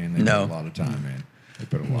credit, man. They No. put a lot of time, man. They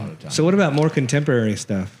put a lot of time. So what about more contemporary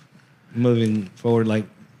stuff moving forward? Like,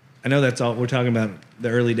 I know that's all we're talking about, the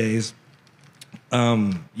early days.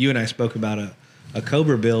 You and I spoke about a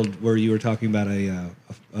Cobra build where you were talking about a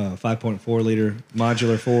 5.4 liter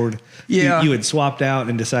modular Ford. Yeah. You had swapped out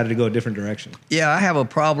and decided to go a different direction. Yeah, I have a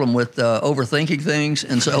problem with overthinking things,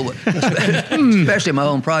 and so especially my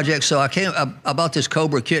own projects. So I bought this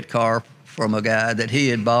Cobra kit car from a guy that he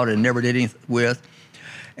had bought and never did anything with,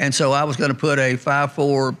 and so I was going to put a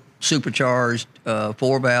 5.4 supercharged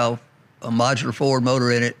 4-valve modular Ford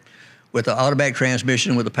motor in it with an automatic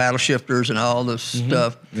transmission with the paddle shifters and all this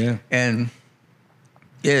stuff. Yeah. And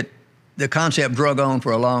the concept drug on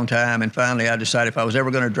for a long time, and finally I decided if I was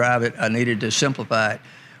ever going to drive it, I needed to simplify it.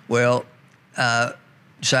 Well, I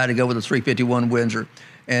decided to go with a 351 Windsor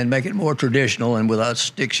and make it more traditional and with a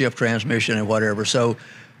stick shift transmission and whatever. So,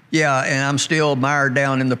 yeah, and I'm still mired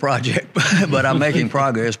down in the project, but I'm making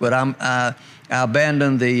progress. But I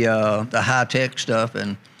abandoned the high-tech stuff,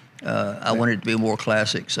 and I wanted it to be more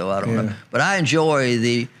classic, so I don't know. But I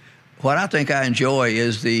enjoy what I think I enjoy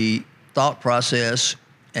is the thought process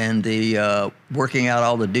and the working out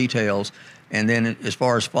all the details. And then as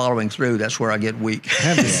far as following through, that's where I get weak. I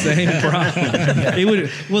have the same problem.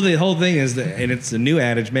 The whole thing is, and it's a new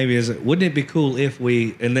adage maybe, is wouldn't it be cool if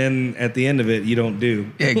we, and then at the end of it, you don't do.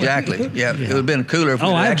 Exactly. Yeah. It would have been cooler if we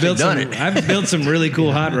had actually done it. I've built some really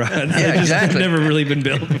cool hot rods. Yeah, exactly. They've never really been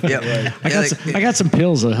built before. Yeah. I got some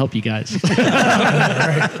pills that'll help you guys.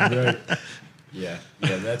 right. Yeah.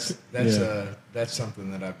 That's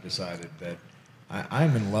something that I've decided that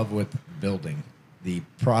I'm in love with building, the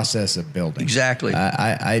process of building. Exactly.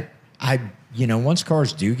 I once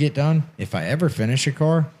cars do get done, if I ever finish a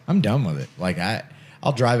car, I'm done with it. Like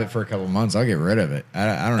I'll drive it for a couple of months. I'll get rid of it. I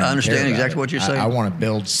don't. Even understand care about exactly it. what you're saying. I want to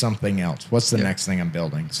build something else. What's the next thing I'm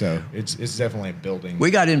building? So it's definitely a building. We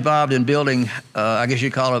got involved in building, I guess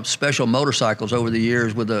you'd call it special motorcycles over the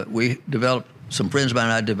years. Some friends of mine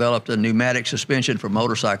and I developed a pneumatic suspension for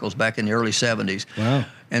motorcycles back in the early 70s. Wow.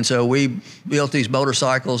 And so we built these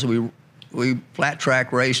motorcycles. We flat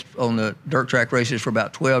track raced on the dirt track races for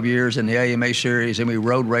about 12 years in the AMA series, and we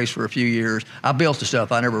road raced for a few years. I built the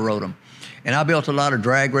stuff. I never rode them. And I built a lot of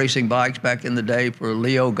drag racing bikes back in the day for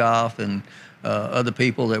Leo Goff and other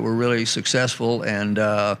people that were really successful. And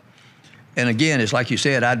again, it's like you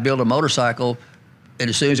said, I'd build a motorcycle, and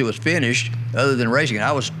as soon as it was finished, other than racing,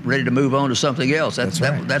 I was ready to move on to something else.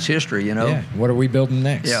 That's history, Yeah. What are we building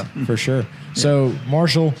next? Yeah. For sure. So,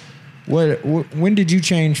 Marshall, when did you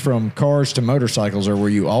change from cars to motorcycles, or were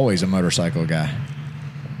you always a motorcycle guy?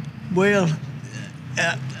 Well,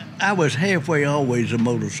 I was halfway always a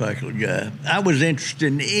motorcycle guy. I was interested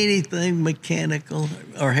in anything mechanical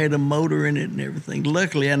or had a motor in it and everything.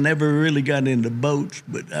 Luckily, I never really got into boats,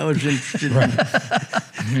 but I was interested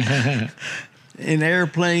in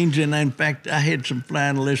airplanes. And in fact, I had some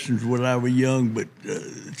flying lessons when I was young, but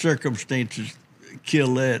circumstances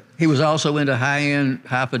killed that. He was also into high-end,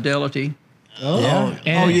 high-fidelity. Yeah.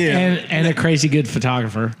 And a crazy good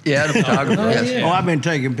photographer. Yeah, the photographer. Yes. Oh, I've been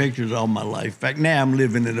taking pictures all my life. In fact, now I'm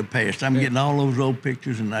living in the past. I'm getting all those old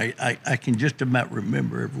pictures, and I can just about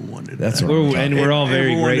remember every one that That's I, what I'm talking we're all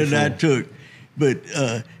very every one grateful. that I took. But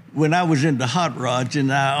when I was into hot rods,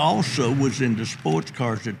 and I also was into sports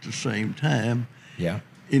cars at the same time, Yeah.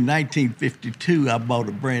 in 1952, I bought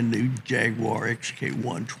a brand new Jaguar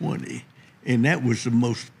XK120, and that was the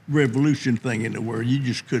most revolution thing in the world. You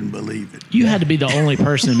just couldn't believe it. You had to be the only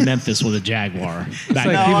person in Memphis with a Jaguar. Back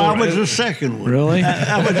No, then. I was the second one. Really?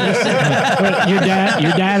 I was the second. But your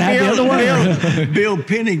dad had the other one. Bill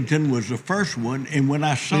Pennington was the first one, and when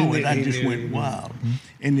I saw it, I just went wild.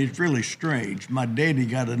 And it's really strange. My daddy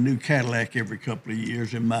got a new Cadillac every couple of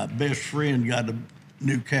years, and my best friend got a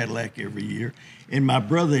new Cadillac every year, and my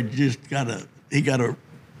brother just got a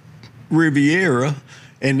Riviera.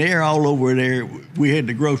 And they're all over there. We had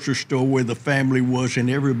the grocery store where the family was, and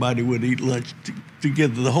everybody would eat lunch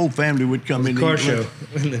together. The whole family would come in. Car and eat show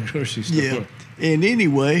lunch. in the grocery store. Yeah. And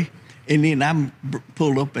anyway, and then I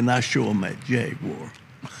pull up and I show them that Jaguar.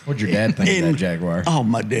 What'd your dad think of that Jaguar? Oh,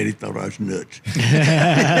 my daddy thought I was nuts.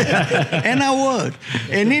 And I was.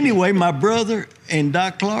 And anyway, my brother and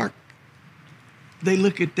Doc Clark, they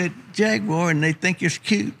look at that Jaguar and they think it's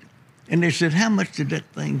cute. And they said, how much did that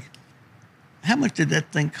thing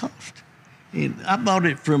cost? And I bought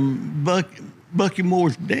it from Bucky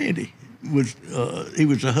Moore's daddy. He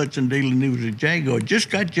was a Hudson dealer and he was a Jaguar.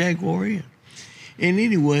 Just got Jaguar in. And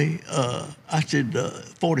anyway, I said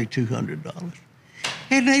 $4,200.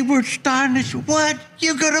 And they were starting to say, what?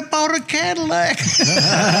 You could have bought a Cadillac.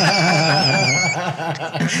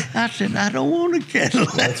 I said, I don't want a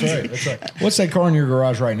Cadillac. That's right. What's that car in your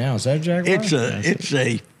garage right now? Is that a Jaguar? It's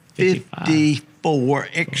a 54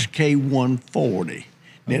 XK140.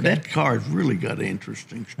 Now, that car's really got an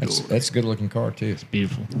interesting story. That's a good-looking car, too.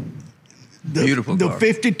 Beautiful. Beautiful The car.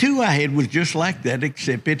 52 I had was just like that,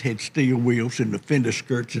 except it had steel wheels and the fender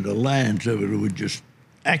skirts and the lines of it were just,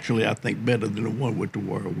 actually, I think, better than the one with the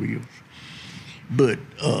wire wheels. But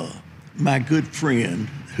my good friend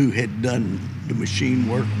who had done the machine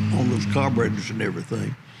work on those carburetors and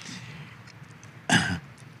everything,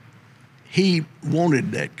 he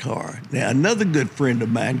wanted that car. Now, another good friend of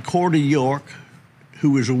mine, Cordy York,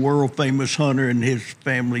 who was a world-famous hunter, and his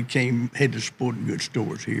family had the sporting goods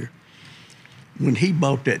stores here. When he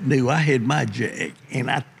bought that new, I had my Jag, and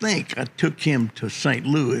I think I took him to St.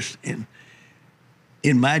 Louis in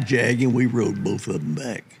my Jag, and we rode both of them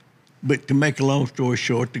back. But to make a long story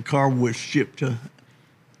short, the car was shipped to,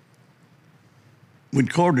 when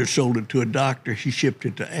Carter sold it to a doctor, he shipped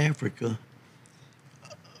it to Africa.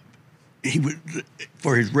 He was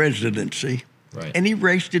for his residency, Right. and he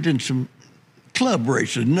raced it in some club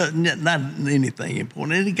races, not anything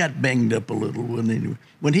important. And he got banged up a little. Anyway,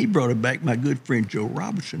 when he brought it back, my good friend Joe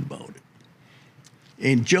Robinson bought it.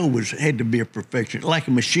 And Joe had to be a perfectionist, like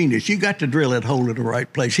a machinist. You got to drill that hole in the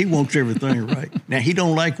right place. He wants everything right. Now, he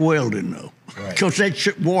don't like welding, though, because that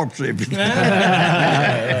shit warps everything.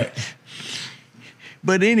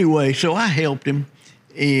 But anyway, so I helped him,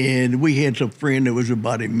 and we had some friend that was a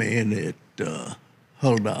body man at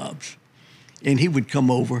Hull Dobbs. And he would come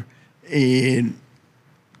over and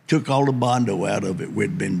took all the Bondo out of it where it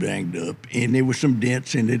had been banged up. And there were some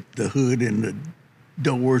dents in it, the hood and the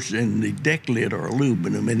doors and the deck lid are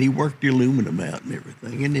aluminum, and he worked the aluminum out and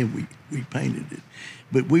everything, and then we painted it.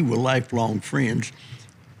 But we were lifelong friends,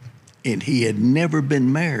 and he had never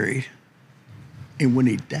been married, and when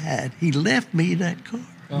he died, he left me that car.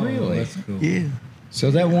 Oh, Really? That's cool. Yeah,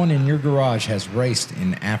 So that one in your garage has raced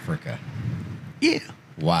in Africa. yeah,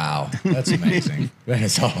 Wow, that's amazing. That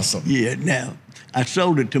is awesome. yeah. Now, I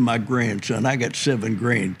sold it to my grandson. I got 7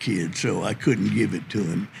 grandkids, so I couldn't give it to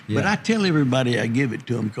him. But Yeah. I tell everybody I give it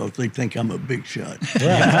to them because they think I'm a big shot. Right.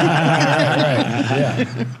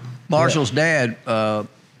 Yeah. Marshall's dad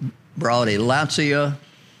brought a Lancia,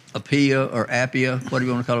 a Pia or Appia, whatever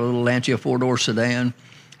you want to call it, a little Lancia 4-door sedan.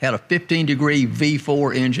 Had a 15-degree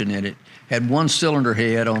V4 engine in it. Had 1-cylinder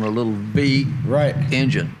head on a little V Right.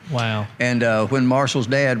 engine. Wow. And when Marshall's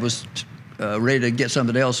dad was ready to get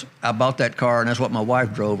something else, I bought that car, and that's what my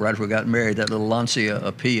wife drove right after we got married, that little Lancia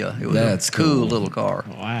Apia. It was That's a cool cool. little car.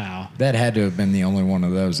 Wow. That had to have been the only one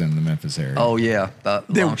of those in the Memphis area. Oh, yeah.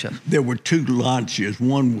 Long shot. There were 2 Lancias.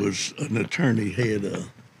 One was an attorney had a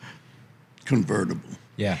convertible.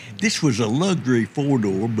 Yeah. This was a luxury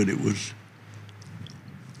 4-door, but it was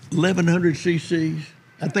 1,100 cc's.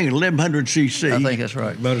 I think 1,100 cc. I think that's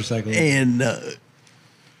right. Motorcycle. And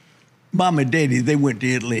Mom and Daddy, they went to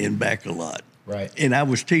Italy and back a lot. Right. And I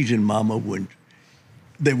was teasing Mama when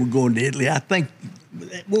they were going to Italy. I think,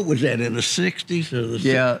 what was that, in the 60s? Or the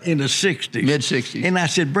Yeah. In the 60s. Mid-60s. And I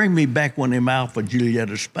said, bring me back one of them Alpha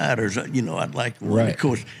Giulietta Spiders. You know, I'd like one. Right. Of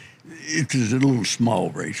course, it was a little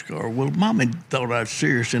small race car. Well, Mama thought I was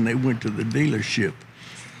serious, and they went to the dealership.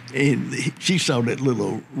 And she saw that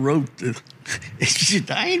little road. She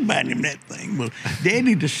said, I ain't buying him that thing. Well,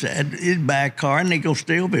 Daddy decided he'd buy a car, and they're going to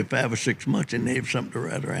stay over 5 or 6 months, and they have something to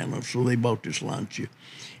ride around on. So they bought this Lancia.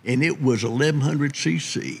 And it was 1,100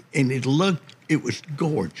 cc, and it was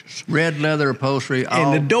gorgeous. Red leather upholstery.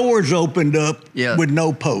 And the doors opened up Yeah. with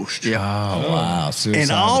no post. Yeah. Oh, wow. Suicide And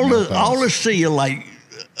with no all the post. seal, like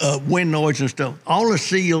wind noise and stuff, all the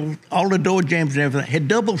seal, all the door jams and everything had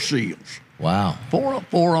double seals. Wow.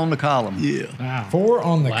 Four on the column. Yeah. Wow. 4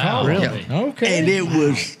 on the Wow, column. really? Okay. And it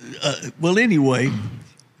was, well, anyway,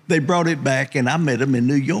 they brought it back, and I met them in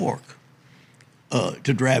New York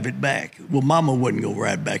to drive it back. Well, Mama wasn't going to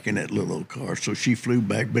ride back in that little old car, so she flew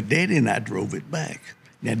back, but Daddy and I drove it back.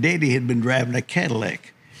 Now, Daddy had been driving a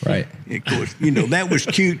Cadillac. Right. Of course, you know, that was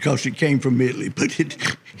cute because it came from Italy, but he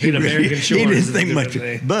American he shores, didn't is think what much I'm of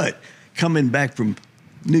it. saying. But coming back from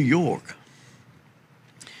New York,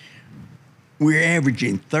 we're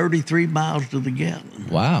averaging 33 miles to the gallon.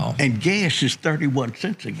 Wow. And gas is 31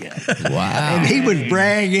 cents a gallon. Wow. And he was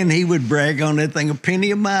bragging. He would brag on that thing, a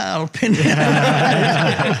penny a mile, penny a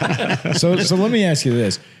mile. So let me ask you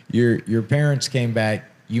this: your parents came back.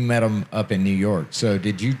 You met them up in New York. So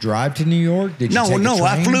did you drive to New York? Did you No, take a no,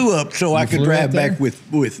 I train? flew up so I You could flew drive up there? back with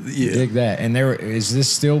yeah. Dig that. And is this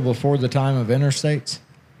still before the time of interstates?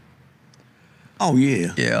 Oh,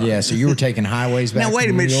 yeah. Yeah. Yeah. So you were taking highways back. Now, wait a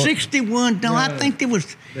from New minute, York? 61? No, I think there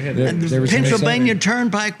was, had- There was Pennsylvania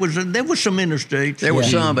Turnpike, there was some interstates. There were Yeah.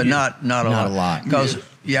 some, but not a lot. Not a lot. Because,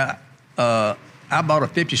 I bought a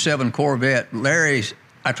 57 Corvette.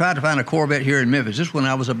 I tried to find a Corvette here in Memphis. This is when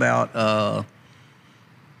I was about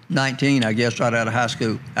 19, I guess, right out of high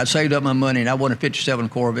school. I'd saved up my money, and I wanted a 57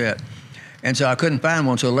 Corvette. And so I couldn't find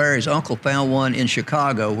one, so Larry's uncle found one in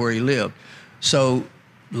Chicago where he lived. So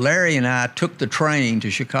Larry and I took the train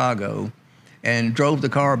to Chicago and drove the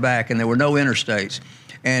car back, and there were no interstates.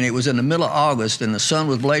 And it was in the middle of August, and the sun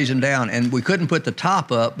was blazing down, and we couldn't put the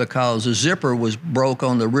top up because the zipper was broke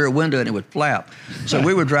on the rear window, and it would flap. So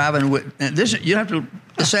we were driving with, and this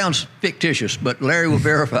sounds fictitious, but Larry will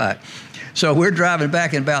verify it. So we're driving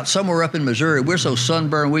back and about somewhere up in Missouri. We're so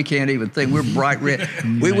sunburned we can't even think. We're bright red.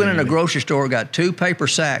 We went in a grocery store, got 2 paper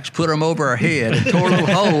sacks, put them over our head, and tore little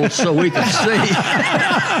holes so we could see.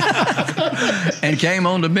 And came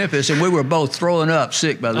on to Memphis, and we were both throwing up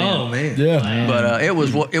sick by then. Oh, man. Yeah. But it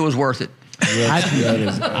was worth it.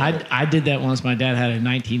 I did that once. My dad had a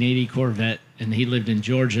 1980 Corvette, and he lived in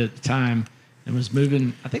Georgia at the time and was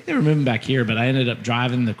moving. I think they were moving back here, but I ended up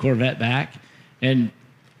driving the Corvette back, and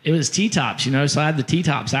it was T-tops, so I had the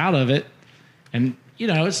T-tops out of it, and,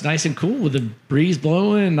 it's nice and cool with the breeze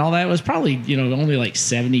blowing and all that. It was probably, only like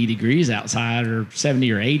 70 degrees outside or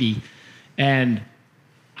 70 or 80, and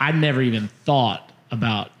I never even thought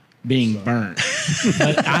about being burnt.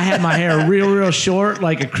 But I had my hair real short,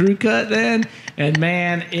 like a crew cut then, and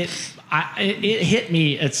man, it hit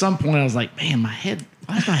me at some point. I was like, man,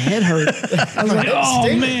 why does my head hurt? I was like, oh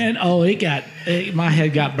man, my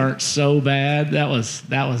head got burnt so bad. That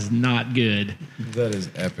was not good. That is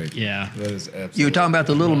epic. Yeah. That is epic. You were talking about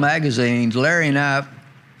the little magazines. Larry and I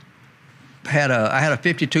I had a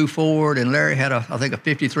 52 Ford, and Larry had I think a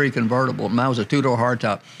 53 convertible. Mine was a 2-door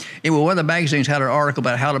hardtop. Anyway, one of the magazines had an article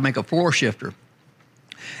about how to make a floor shifter.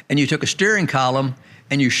 And you took a steering column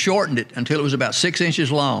and you shortened it until it was about 6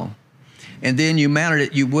 inches long. And then you mounted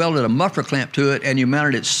it, you welded a muffler clamp to it, and you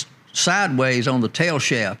mounted it sideways on the tail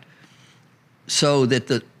shaft so that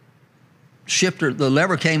the shifter, the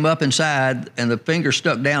lever came up inside and the finger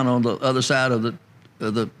stuck down on the other side of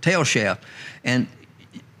the tail shaft. And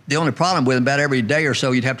the only problem with it, about every day or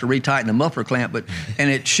so, you'd have to retighten the muffler clamp, and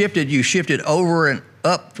it shifted. You shifted over and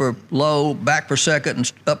up for low, back for second,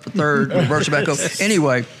 and up for third, reverse back over.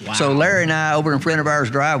 Anyway, so Larry and I, over in a friend of ours'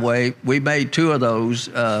 driveway, we made 2 of those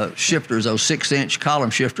shifters, those 6-inch column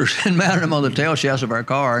shifters, and mounted them on the tail shafts of our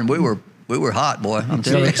car, and we were hot, boy. I'm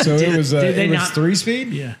telling you. So it was did they not- 3-speed?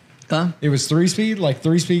 Yeah. Huh? It was 3-speed, like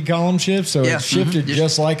 3-speed column shift. So Yeah. it shifted Mhm.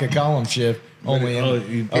 just like a column shift. Only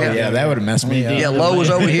Yeah. that would have messed me up. Yeah, low was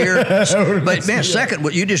over here. But man, second,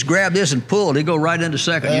 you just grab this and pull. It'd go right into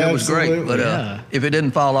second. It was great. Absolutely. But Yeah. if it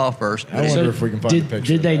didn't fall off first. I wonder if we can find a picture.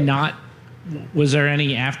 Did of they that. not? Was there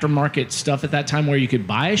any aftermarket stuff at that time where you could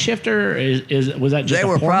buy a shifter? Was that just There a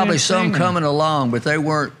were poor probably man's some thing, or- coming along, but they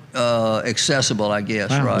weren't accessible, I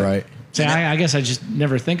guess, Wow. right? Right. See, I guess I just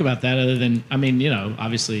never think about that other than, I mean,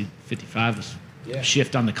 obviously 55 was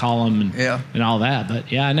shift on the column and all that.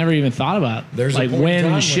 But yeah, I never even thought about There's like a point in time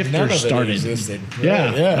when when shifters none of it started. existed.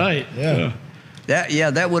 Yeah, Yeah. right. Yeah.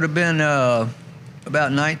 That would have been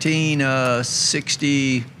about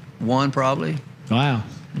 1961 probably. Wow.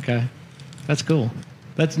 Okay. That's cool.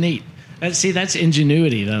 That's neat. That's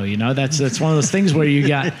ingenuity though, That's one of those things where you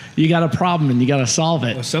got a problem and you got to solve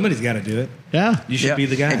Well, it. somebody's got to do it. Yeah. You should Yeah. be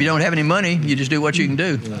the guy. If you don't have any money, you just do what you can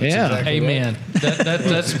do. Yeah. exactly Amen.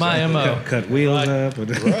 That's my MO. cut wheels up.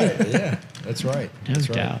 Right. Yeah. That's right. No That's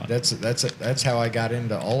right. doubt. That's how I got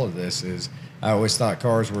into all of this. Is I always thought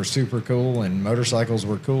cars were super cool and motorcycles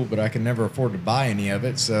were cool, but I could never afford to buy any of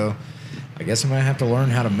it. So I guess I'm gonna have to learn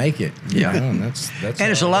how to make it. Yeah. And that's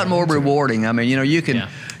And it's a lot more rewarding. I mean, you can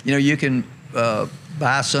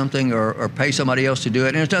buy something or pay somebody else to do it,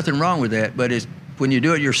 and there's nothing wrong with that. But when you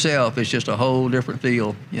do it yourself, it's just a whole different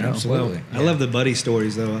feel. Absolutely. I love the buddy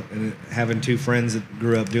stories though, and having 2 friends that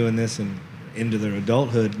grew up doing this and into their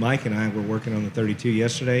adulthood. Mike and I were working on the 32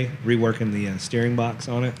 yesterday, reworking the steering box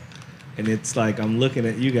on it, and it's like I'm looking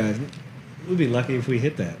at you guys. We'd be lucky if we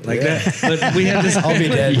hit that like that. But we had this. I'll be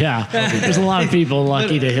dead. Yeah. There's a lot of people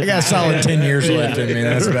lucky to hit. I got a solid 10 years left in me.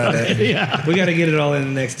 That's about it. Yeah. We got to get it all in the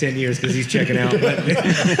next 10 years because he's checking out. But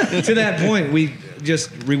to that point, we just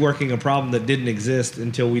reworking a problem that didn't exist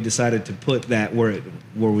until we decided to put that where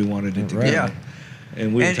we wanted it to Right. go. Yeah.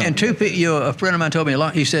 And we were And talking two about that. people, a friend of mine told me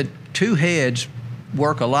he said 2 heads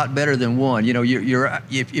work a lot better than one.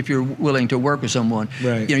 If you're willing to work with someone,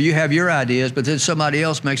 Right. You have your ideas, but then somebody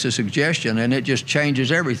else makes a suggestion, and it just changes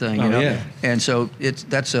everything. Oh, yeah. And so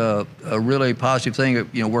that's a really positive thing.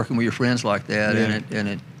 Working with your friends like that, Yeah.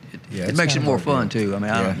 Yeah, it it's makes it kinda more hard, fun yeah. too. I mean,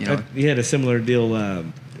 Yeah. You had a similar deal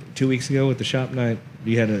 2 weeks ago with the shop night.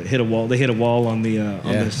 You had to hit a wall. They hit a wall on the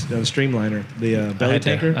streamliner, the belly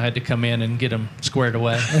tanker. I had to come in and get them squared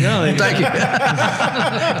away. No, they, Thank you.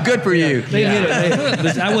 Good for you. they hit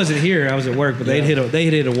it. I wasn't here. I was at work, but they hit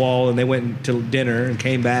a wall, and they went to dinner and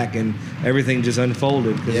came back, and everything just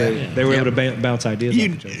unfolded because they were able to bounce ideas off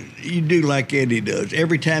each other. You do like Eddie does.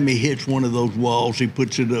 Every time he hits one of those walls, he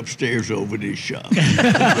puts it upstairs over at his shop.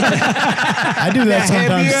 I do that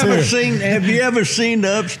sometimes too. Have you ever seen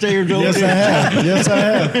the upstairs over Yes, I there? have. Yes, I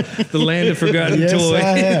have. The land of forgotten Yes, toys. I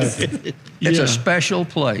have. It's a special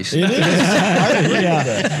place. It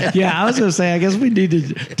is. Yeah, I was going to say, I guess we need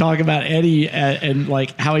to talk about Eddie and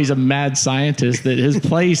like how he's a mad scientist. That his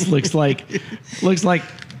place looks like It looks like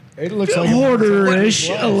hoarder-ish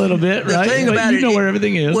a little bit, The right? thing But about you it, know where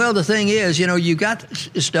everything is. Well, the thing is, you got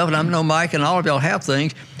stuff, and I know Mike and all of y'all have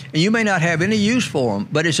things, and you may not have any use for them,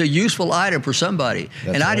 but it's a useful item for somebody.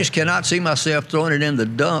 That's and I right. just cannot see myself throwing it in the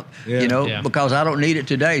dump, Yeah. because I don't need it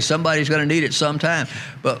today. Somebody's going to need it sometime.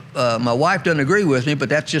 But my wife doesn't agree with me, but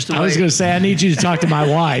that's just the way. I was going to say, I need you to talk to my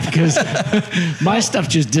wife because my stuff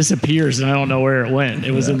just disappears and I don't know where it went.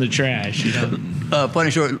 It was in the trash.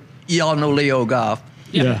 Funny story, y'all know Leo Goff.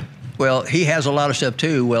 Yeah. Well, he has a lot of stuff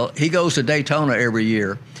too. Well, he goes to Daytona every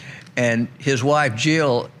year, and his wife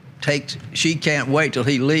Jill she can't wait till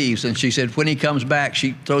he leaves. And she said when he comes back,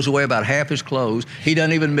 she throws away about half his clothes. He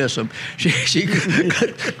doesn't even miss them. She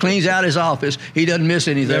cleans out his office. He doesn't miss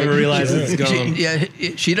anything. Never realizes it's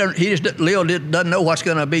gone. She doesn't. Leo doesn't know what's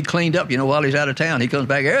going to be cleaned up. While he's out of town, he comes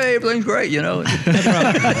back. Hey, everything's great.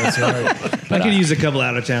 That's right. I could use a couple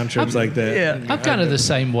out of town trips like that. Yeah. I'm kind of the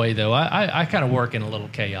same way though. I kind of work in a little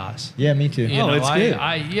chaos. Yeah, me too. It's good.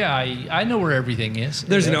 I know where everything is.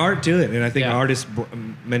 There's an art to it, and I think Yeah. artist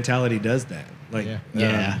mentality does that. Like,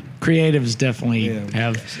 Yeah, creatives definitely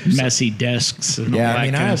have messy desks and all Yeah, that I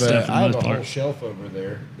mean, kind I of have stuff. a, for I the have most a whole part. shelf over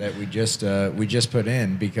there that we just put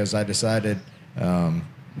in because I decided,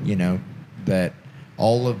 that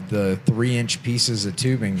all of the 3-inch pieces of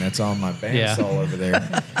tubing that's on my bandsaw over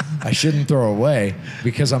there, I shouldn't throw away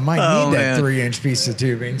because I might need that 3-inch piece of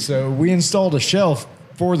tubing. So we installed a shelf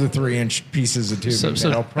for the 3-inch pieces of tubing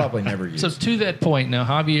that I'll probably never use. So to that point now,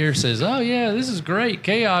 Javier says, "Oh yeah, this is great.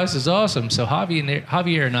 Chaos is awesome." So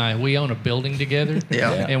Javier and I, we own a building together.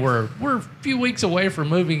 Yeah. And we're a few weeks away from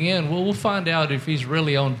moving in. We'll find out if he's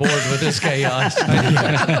really on board with this chaos.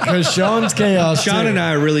 Because Sean's chaos. Sean too. and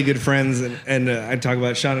I are really good friends, and I talk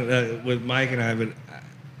about Sean with Mike and I, but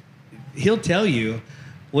he'll tell you,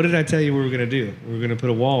 what did I tell you we were going to do? We were going to put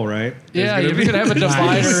a wall, right? Yeah, you're going to have a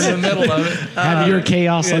divider in the middle of it. Have your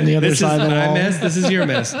chaos on the other This side is of the my wall. mess. This is your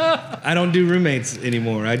mess. I don't do roommates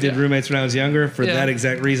anymore. I did roommates when I was younger for Yeah. that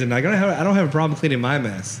exact reason. I don't have a problem cleaning my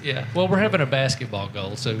mess. Yeah. Well, we're having a basketball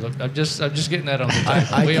goal, so I'm just getting that on the table.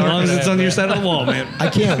 I We As are long as gonna it's have on your that. side of the wall, man. I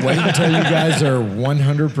can't wait until you guys are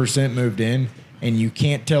 100% moved in and you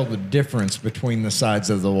can't tell the difference between the sides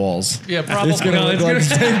of the walls. Yeah, probably. It's going to No, look it's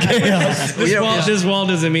like gonna- same chaos. This wall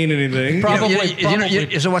doesn't mean anything. Probably.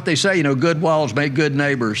 It's what they say. Good walls make good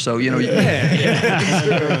neighbors. So We're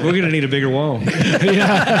going to need a bigger wall.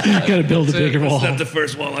 Yeah, got to build a bigger wall. That's not the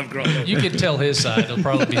first wall I've grown up. You can tell his side. It'll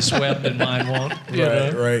probably be swept and mine won't. You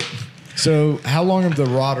know? Right. So how long have the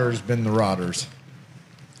Rotters been the Rotters?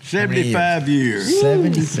 75 years.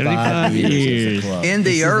 75 years. years. as a club. in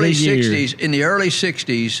This the is early the year.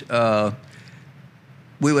 '60s,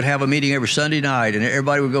 we would have a meeting every Sunday night, and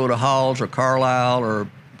everybody would go to Halls or Carlisle or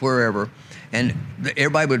wherever, and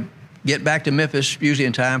everybody would get back to Memphis usually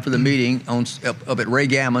in time for the meeting up at Ray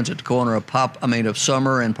Gammon's at the corner of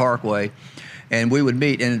Summer and Parkway, and we would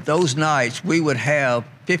meet. And those nights we would have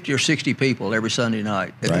 50 or 60 people every Sunday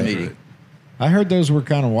night at the Right. meeting. I heard those were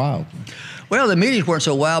kind of wild. Well, the meetings weren't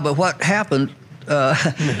so wild, but what happened?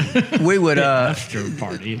 We would. After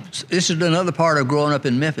party. This is another part of growing up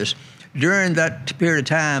in Memphis. During that period of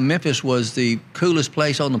time, Memphis was the coolest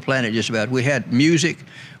place on the planet, just about. We had music,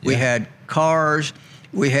 we had cars,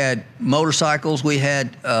 we had motorcycles, we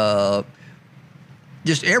had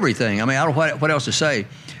just everything. I mean, I don't know what else to say.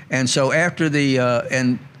 And so after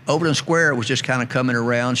and Overton Square was just kind of coming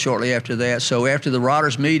around shortly after that. So after the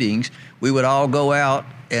Rotters meetings, we would all go out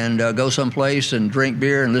and go someplace and drink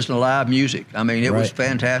beer and listen to live music. I mean, it was Right.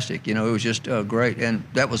 fantastic. It was just great. And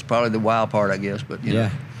that was probably the wild part, I guess. But, you know.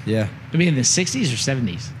 Yeah. I mean, in the 60s or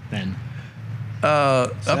 70s then?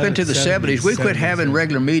 Up into the 70s. We quit 70s, having yeah.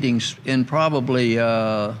 regular meetings in probably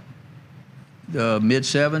the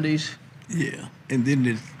mid-70s. Yeah. And then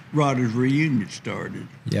the Rotters reunion started.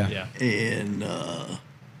 Yeah. And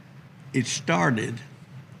it started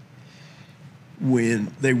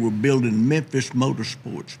when they were building Memphis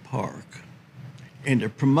Motorsports Park. And the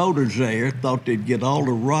promoters there thought they'd get all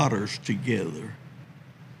the Rotters together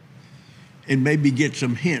and maybe get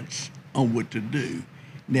some hints on what to do.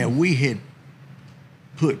 Now, we had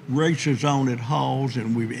put races on at Halls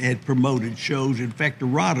and we had promoted shows. In fact, the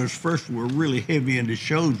Rotters first were really heavy into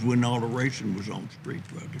shows when all the racing was on Street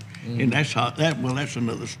Rotters. And that's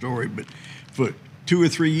another story. But for 2 or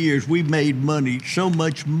 3 years, we made money, so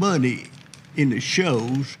much money in the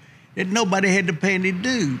shows that nobody had to pay any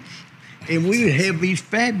dues. And we would have these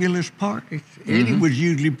fabulous parties. Eddie was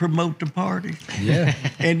usually promote the parties. Yeah.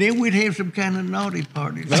 And then we'd have some kind of naughty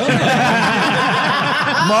parties.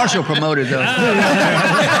 Marshall promoted those.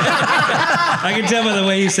 I can tell by the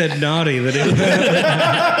way you said naughty that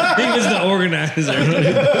he was the organizer.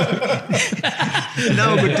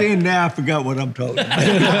 No, but then now I forgot what I'm talking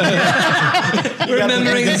about.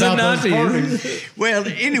 Remembering think some about those naughties. Well,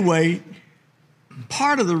 anyway,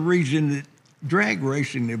 part of the reason that drag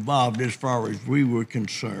racing evolved as far as we were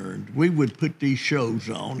concerned, we would put these shows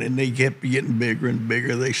on and they kept getting bigger and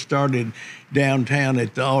bigger. They started downtown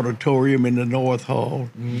at the auditorium in the North Hall.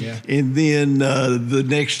 Yeah. And then the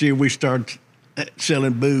next year we started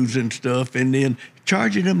selling booze and stuff and then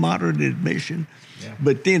charging a moderate admission. Yeah.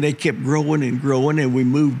 But then they kept growing and growing and we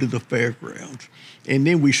moved to the fairgrounds. And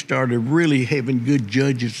then we started really having good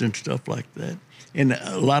judges and stuff like that. and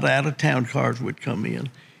a lot of out-of-town cars would come in.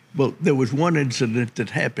 Well, there was one incident that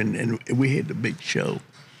happened, and we had the big show.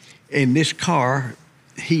 And this car,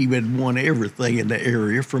 he had won everything in the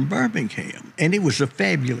area from Birmingham, and it was a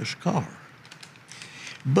fabulous car.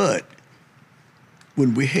 But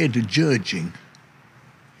when we had the judging,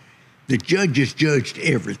 the judges judged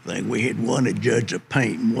everything. We had one that judged the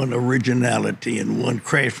paint, and one originality, and one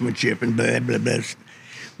craftsmanship, and blah, blah, blah.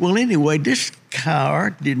 Well, anyway, this car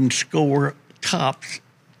didn't score tops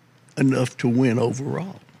enough to win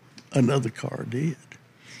overall. Another car did.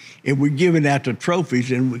 And we're giving out the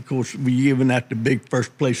trophies, and of course, we're giving out the big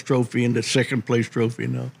first place trophy and the second place trophy.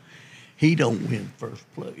 No, he don't win first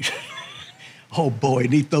place. Oh boy,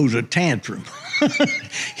 and he throws a tantrum.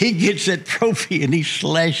 He gets that trophy and he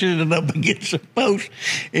slashes it up against the post.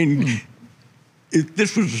 And if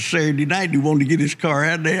this was a Saturday night, he wanted to get his car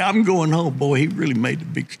out there. I'm going home. Boy, he really made a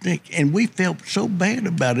big stink. And we felt so bad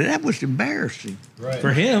about it. That was embarrassing. Right.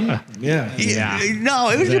 For him, yeah. No,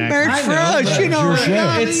 it was embarrassing for us. You know,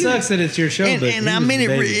 it sucks that it's your show. And I mean,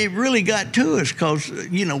 it really got to us because,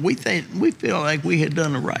 you know, we feel like we had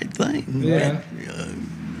done the right thing. Yeah.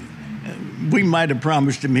 We might have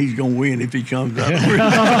promised him he's going to win if he comes out. There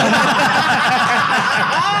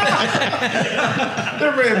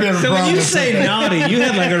may have been a So when you promise. say naughty, you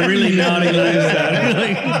have like a really naughty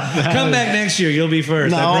lifestyle. Come back next year, you'll be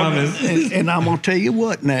first. I promise. And I'm going to tell you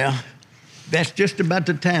what now. That's just about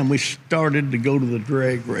the time we started to go to the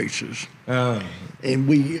drag races. Oh. And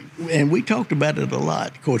we talked about it a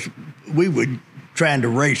lot. Of course, we were trying to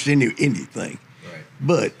race anything. Right.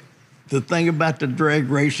 But the thing about the drag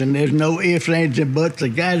racing, there's no ifs, ands, and buts. The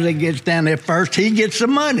guy that gets down there first, he gets the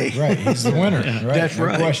money. Right, he's the winner. Right, That's no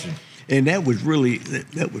right. question. And that was really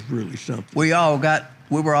something. We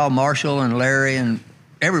were all Marshall and Larry and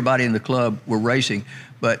everybody in the club were racing.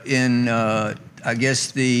 But in, I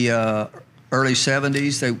guess, the early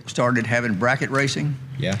 70s, they started having bracket racing.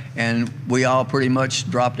 Yeah. And we all pretty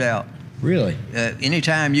much dropped out. Really?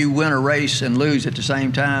 Anytime you win a race and lose at the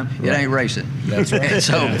same time, it ain't racing. That's right. And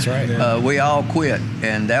so That's right. we all quit,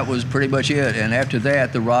 and that was pretty much it. And after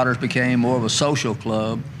that, the Rodders became more of a social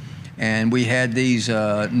club, and we had these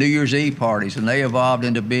New Year's Eve parties, and they evolved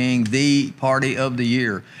into being the party of the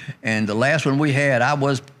year. And the last one we had, I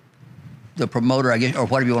was the promoter, I guess, or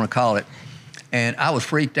whatever you want to call it, and I was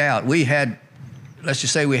freaked out. We had, let's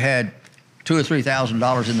just say we had $2,000 or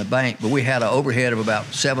 $3,000 in the bank, but we had an overhead of about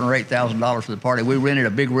 $7,000 or $8,000 for the party. We rented a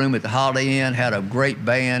big room at the Holiday Inn, had a great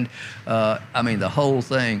band. I mean, the whole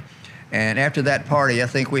thing. And after that party, I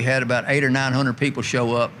think we had about 800 or 900 people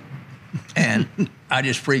show up, and I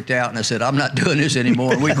just freaked out and I said, "I'm not doing this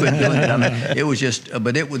anymore." And we quit doing it. I mean, it was just,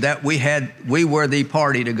 but it was that we were the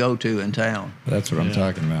party to go to in town. That's what I'm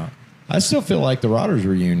talking about. I still feel like the Rodders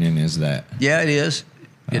reunion is that. Yeah, it is.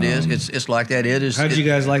 It is. It's like that. It is. How did you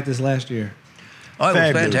guys like this last year? Oh, it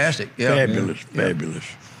Fabulous. was fantastic. Yeah. Fabulous.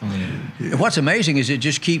 And what's amazing is it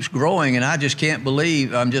just keeps growing, and I just can't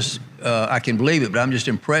believe. I can believe it, but I'm just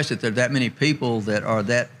impressed that there are that many people that are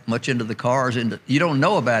that much into the cars, and you don't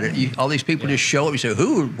know about it. All these people just show up. You say,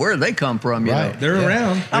 where did they come from? You know? They're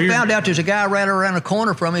around. I found out there's a guy right around the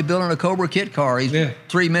corner from me building a Cobra Kit car. He's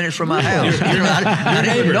 3 minutes from my house. I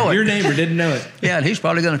didn't even know it. Your neighbor didn't know it. Yeah, and he's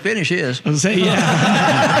probably going to finish his. I was say,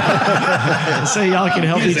 yeah. So y'all can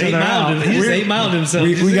help each other out. He just 8 miled himself.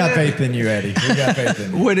 We got faith in you, Eddie. We got faith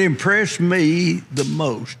in you. What impressed me the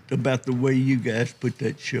most about the way you guys put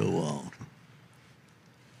that show on,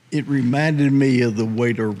 it reminded me of the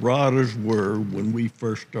way the Rodders were when we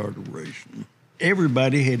first started racing.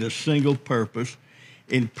 Everybody had a single purpose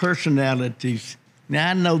and personalities. Now,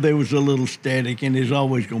 I know there was a little static, and there's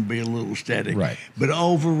always going to be a little static. Right. But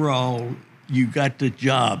overall, you got the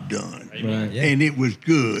job done. Right. Yeah. And it was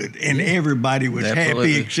good. And everybody was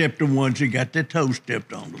Absolutely. happy except the ones that got their toe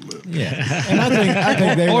stepped on a little. Yeah. And I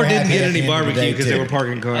think they Or were didn't happy get at any the end of the barbecue day, because too. they were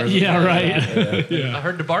parking cars. Yeah, right. I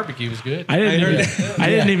heard the barbecue was good. I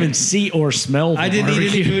didn't even see or smell. The I didn't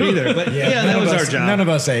eat any barbecue. food either. But yeah, that none was of our us- job. None of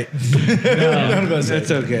us ate. None of us ate.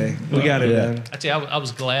 That's okay. We got it done. I tell you, I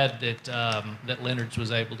was glad that that Leonard's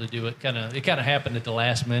was able to do it. It kind of happened at the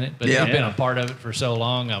last minute, but Yeah. they've been a part of it for so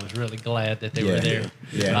long. I was really glad that they were there.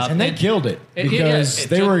 Yeah. And they killed it because it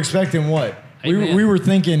they took- were expecting what? Amen. We were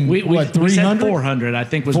thinking, We what, we said 300? 400. I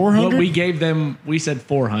think was 400? what we gave them. We said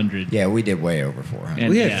 400. Yeah, we did way over 400. And-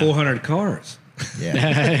 We had yeah. 400 cars.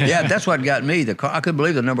 Yeah. Yeah, that's what got me. I couldn't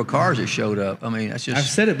believe the number of cars that showed up. I mean, that's I've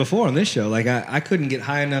just. said it before on this show. Like I couldn't get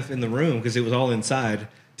high enough in the room because it was all inside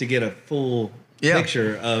to get a full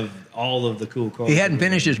picture of all of the cool cars. He hadn't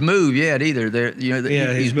finished his move yet either. There, Yeah,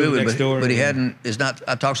 he's he's moving moving, next door. but he hadn't. It's not.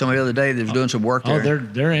 I talked to somebody the other day that was doing some work Oh, there.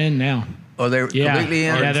 they're in now. Are they completely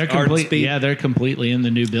in? Yeah, they're Art and complete. Speed. Yeah, they're completely in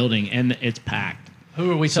the new building, and it's packed. Who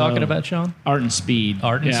are we talking about, Sean? Art and Speed.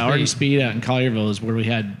 Art and Art and Speed. Speed out in Collierville is where we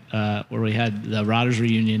had the Riders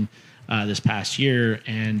reunion this past year,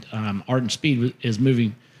 and Art and Speed is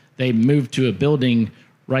moving. They moved to a building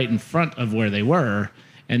right in front of where they were,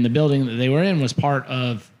 and the building that they were in was part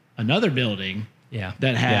of another building. Yeah.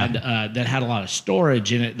 That had a lot of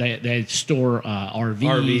storage in it. They store RVs,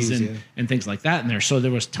 RVs, and things like that in there. So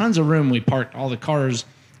there was tons of room. We parked all the cars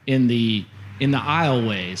in the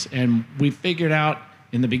aisleways, and we figured out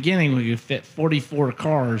in the beginning we could fit 44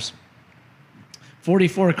 cars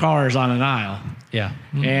on an aisle. Yeah.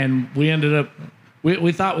 And we ended up.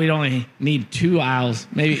 We thought we'd only need 2 aisles,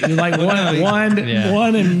 maybe like one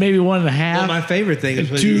and maybe 1.5. Well, my favorite thing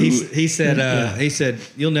is when he said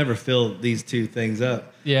you'll never fill these 2 things up.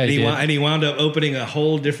 Yeah, and he wound up opening a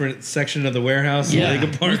whole different section of the warehouse. Yeah. So they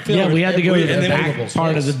could park. We had to go to And the then back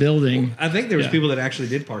part of the building. I think there was people that actually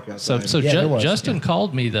did park So, outside. there was, Justin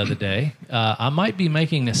called me the other day. I might be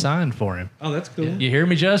making a sign for him. Oh, that's cool. You hear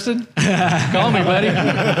me, Justin? Call me, buddy.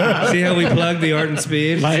 See how we plugged the Art and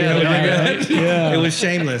Speed? See how we did that? Yeah. It was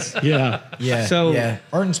shameless. Yeah. Yeah. So- yeah,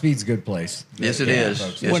 Art and Speed's a good place. Yes, it Yeah, is.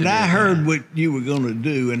 folks. Yes, When it I is. heard what you were going to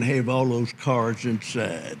do and have all those cars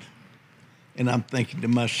inside, and I'm thinking to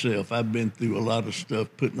myself, I've been through a lot of stuff,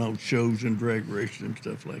 putting on shows and drag races and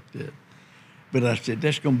stuff like that. But I said,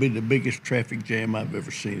 that's going to be the biggest traffic jam I've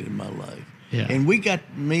ever seen in my life. Yeah. And we got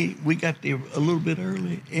there a little bit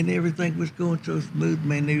early, and everything was going so smooth,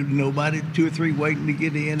 man. There was nobody, 2 or 3 waiting to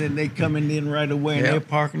get in, and they coming in right away, and Yeah. they're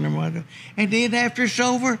parking them right away. And then after it's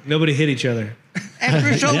over, Nobody hit each other.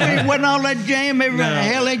 it wasn't all that jam. Everybody, No.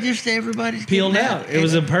 hell, everybody's Peeled getting out. It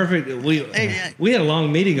was a perfect. We had a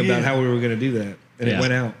long meeting about Yeah. how we were going to do that, and Yeah. it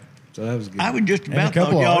went out. So that was good. I was just And about a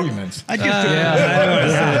couple thought of y'all. arguments. I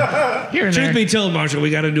just Here and Truth there. be told, Marshall, we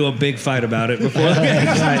got to do a big fight about it before.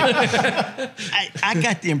 I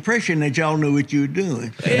got the impression that y'all knew what you were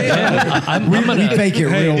doing. I'm We gonna fake it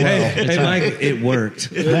real well. hey, Mike, it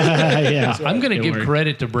worked. Yeah. I'm gonna It give worked.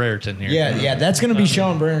 credit to Brereton here. Yeah, that's going to be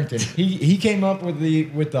Sean Brereton. He came up with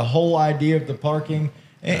the whole idea of the parking,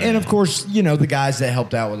 and of course, the guys that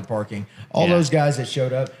helped out with the parking, all Yeah. those guys that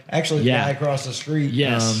showed up. Actually, the Yeah. guy across the street,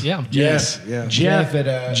 Yes. Yeah. Yes. Yeah. Jeff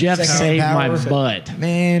at, Jeff Second saved my Power. butt.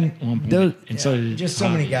 man, One point. those- And so did just so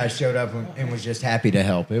many Javi. guys showed up and was just happy to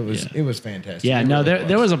help. It was fantastic. Yeah, It no, really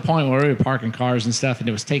there was a point where we were parking cars and stuff, and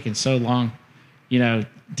it was taking so long, to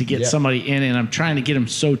get Yeah. somebody in, and I'm trying to get them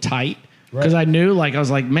so tight because Right. I knew, I was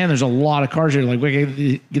like, man, there's a lot of cars here. Like, we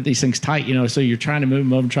gotta get these things tight, So you're trying to move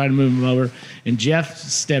them over, and Jeff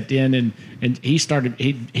stepped in and he started.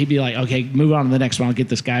 He'd be like, okay, move on to the next one. I'll get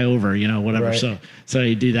this guy over, whatever. Right. So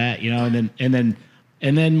he'd do that, and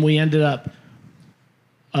then we ended up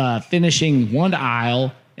finishing one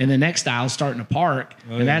aisle and the next aisle starting to park,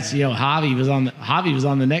 and that's Javi was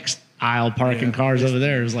on the next aisle parking cars over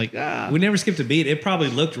there. It was like, We never skipped a beat. It probably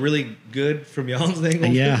looked really good from y'all's angle.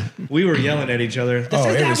 Yeah. We were yelling at each other. Oh,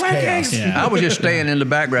 it was chaos. yeah. I was just staying in the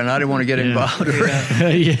background. I didn't want to get involved.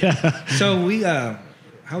 Yeah. So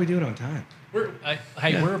how we doing on time? We're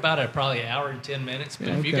about at probably an hour and 10 minutes. But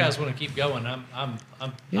if you okay. guys want to keep going, I'm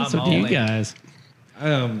It's up all to you in. guys. I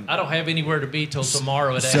don't have anywhere to be till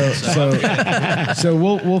tomorrow at 8. So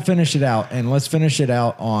we'll finish it out, and let's finish it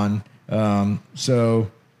out on.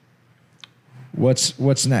 What's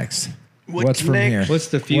next? What's from next? here? What's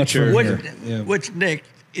the future? What, here? Yeah. What's next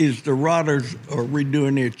is the Rodders are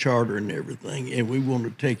redoing their charter and everything, and we want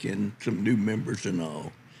to take in some new members and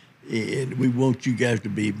all. And we want you guys to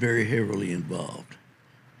be very heavily involved.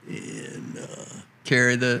 And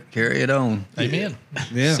Carry it on. Amen.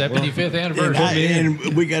 Yeah, 75th anniversary. and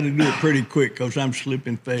we got to do it pretty quick because I'm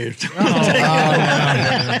slipping fast.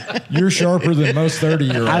 You're sharper than most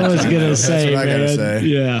 30-year-olds. I was gonna say, what I gotta man. say.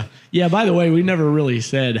 Yeah. Yeah. By the way, we never really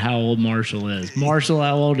said how old Marshall is. Marshall,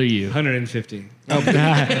 how old are you? 150. No,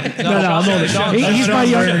 I'm older. Sean,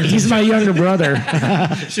 He's my younger brother.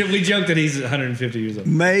 Should we joke that he's 150 years old?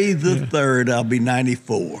 May the 3rd, I'll be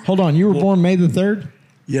 94. Hold on, you were born May the 3rd?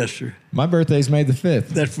 Yes, sir. My birthday's May the 5th.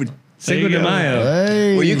 That's what. Cinco de Mayo.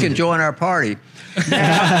 Hey, Well, you can join our party.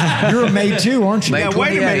 you're a May too, aren't you? May Now,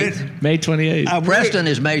 wait a 28th. minute. May 28th. Preston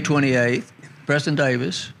is May 28th. Preston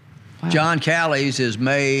Davis. John Callie's is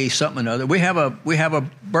May something or other. We have a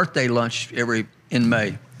birthday lunch in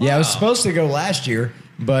May. Yeah, I was supposed to go last year.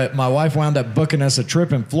 but my wife wound up booking us a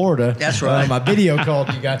trip in Florida. That's right. My video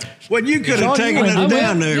called you guys. Well, you could have Sean, you taken went- us I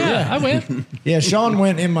down there. Yeah, I went. Yeah, Sean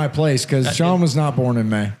went in my place because Sean was not born in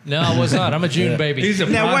May. No, I was not. I'm a June baby. He's a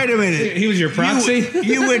Now, wait a minute. He was your proxy?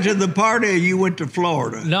 You went to the party or you went to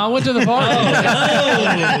Florida? No, I went to the party.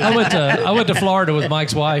 I went to Florida with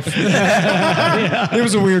Mike's wife. It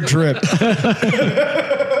was a weird trip.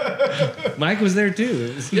 Mike was there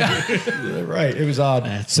too. Right, it was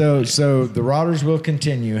odd. So the Rotters will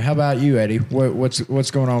continue. How about you, Eddie?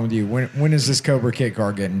 What's going on with you? When is this Cobra Kit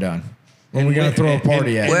car getting done? When are we going to throw a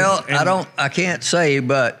party at? Well, I can't say,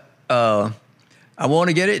 but I want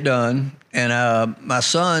to get it done, and my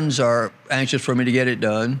sons are anxious for me to get it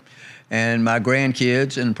done, and my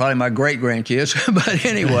grandkids, and probably my great grandkids. But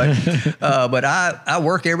anyway, but I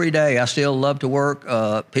work every day. I still love to work.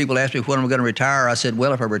 People ask me when I'm going to retire. I said,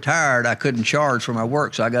 well, if I retired, I couldn't charge for my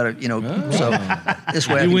work, so I got to, so this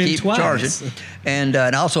way I can win keep twice. charging. And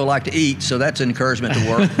I also like to eat, so that's an encouragement to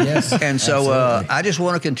work. Yes, And so absolutely. I just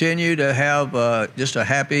want to continue to have just a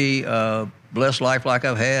happy, blessed life like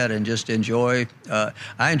I've had, and just enjoy.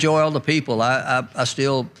 I enjoy all the people. I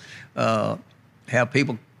still have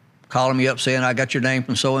people calling me up saying, I got your name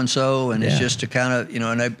from so-and-so, and it's just to kind of,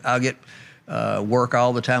 and I'll get work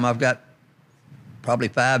all the time. I've got probably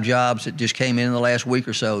 5 jobs that just came in the last week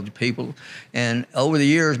or so, people. And over the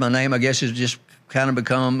years, my name, I guess, has just kind of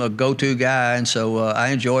become a go-to guy, and so I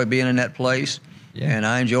enjoy being in that place, and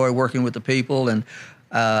I enjoy working with the people. And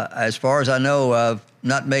as far as I know, I've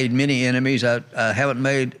not made many enemies. I haven't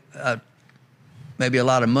made maybe a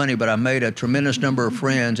lot of money, but I've made a tremendous number of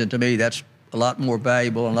friends, and to me, that's a lot more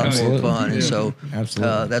valuable and a lot more fun. And so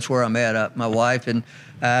that's where I'm at. My wife and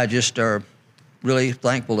I just are really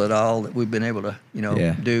thankful at all that we've been able to,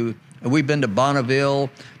 do. And we've been to Bonneville,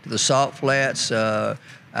 to the Salt Flats.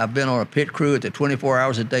 I've been on a pit crew at the 24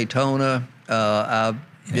 Hours at Daytona. I've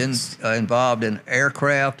been involved in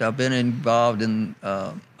aircraft. I've been involved in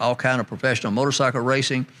all kind of professional motorcycle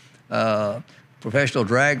racing, professional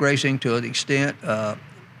drag racing to an extent. I've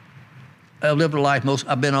lived a life.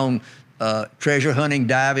 I've been on treasure hunting,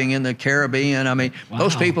 diving in the Caribbean. I mean,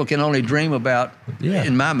 most people can only dream about,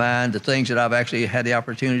 in my mind, the things that I've actually had the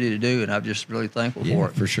opportunity to do, and I'm just really thankful for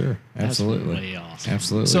it. For sure. Absolutely. That's really awesome.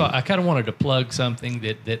 Absolutely. So I kind of wanted to plug something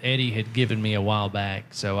that Eddie had given me a while back.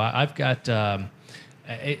 So I've got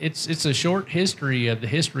it's a short history of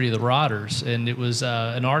the Rotters, and it was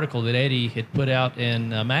an article that Eddie had put out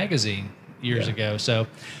in a magazine years ago. So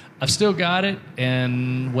I've still got it,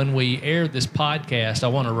 and when we air this podcast, I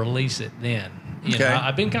want to release it then. You know,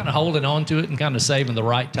 I've been kind of holding on to it and kind of saving the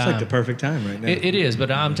right time. It's like the perfect time right now. It is,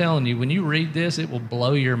 but I'm telling you, when you read this, it will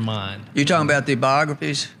blow your mind. You talking about the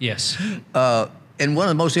biographies? Yes. And one of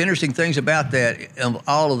the most interesting things about that, of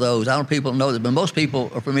all of those, I don't know if people know that, but most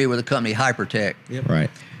people are familiar with the company Hypertech. Yep.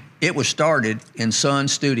 Right. It was started in Sun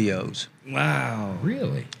Studios. Wow.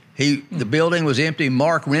 Really? The building was empty.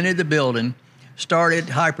 Mark rented the building, started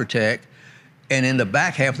Hypertech, and in the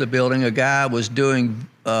back half of the building, a guy was doing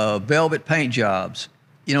velvet paint jobs.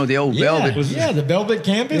 You know, the old velvet. The velvet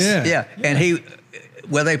canvas? Yeah, and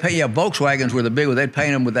Volkswagens were the big ones. They'd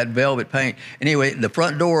paint them with that velvet paint. Anyway, the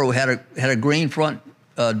front door had a green front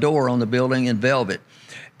door on the building in velvet.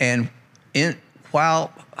 And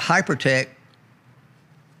while Hypertech,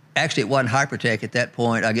 actually it wasn't Hypertech at that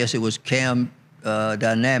point, I guess it was Cam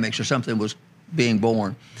Dynamics or something was being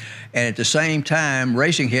born. And at the same time,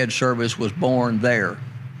 Racing Head Service was born there.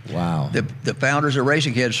 Wow. The founders of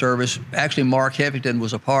Racing Head Service, actually Mark Heffington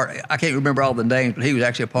was a part, I can't remember all the names, but he was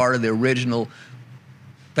actually a part of the original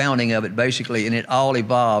founding of it, basically, and it all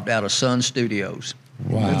evolved out of Sun Studios.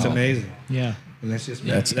 Wow. That's amazing. Yeah. And that's just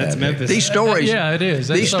That's that's epic. Memphis. These stories, Yeah, it is.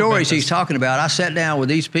 That's These so stories Memphis. he's talking about, I sat down with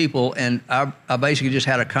these people and I basically just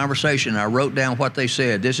had a conversation. I wrote down what they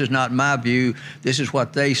said. This is not my view. This is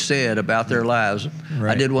what they said about their lives.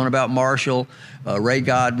 Right. I did one about Marshall, Ray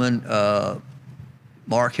Godman,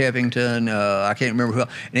 Mark Heffington, I can't remember who else.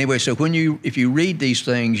 Anyway, so if you read these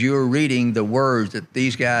things, you're reading the words that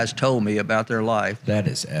these guys told me about their life. That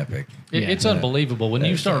is epic. It's unbelievable. When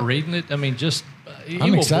you start reading it, I mean, just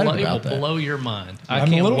I'm excited it will about that. blow your mind. I'm I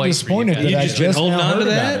can't a little wait disappointed for you that I guys. just holding now on to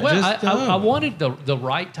heard that? about it. Well, I wanted the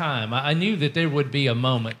right time. I knew that there would be a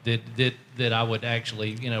moment that I would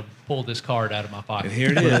actually, pull this card out of my pocket. And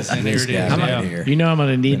here it is. And here it This is. guy Yeah. right here. You know I'm going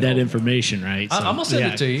to need that information, right? I'm gonna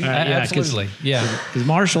send it to you. Absolutely. Yeah. Because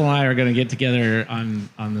Marshall and I are going to get together on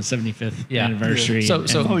the 75th Yeah. anniversary So-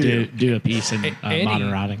 and do a piece in Eddie,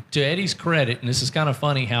 modern routing. To Eddie's credit, and this is kind of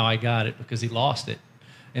funny how I got it because he lost it.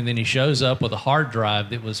 And then he shows up with a hard drive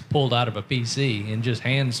that was pulled out of a PC and just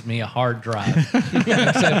hands me a hard drive.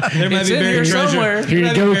 There might It's be in buried here treasure. somewhere. Here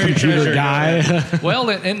you go, computer guy. Well,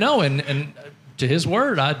 and to his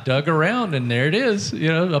word, I dug around and there it is.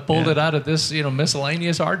 I pulled it out of this,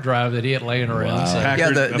 miscellaneous hard drive that he had laying around. So.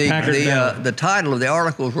 Packard- a Packard Bell. The title of the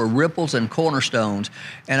articles were Ripples and Cornerstones.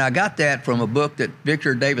 And I got that from a book that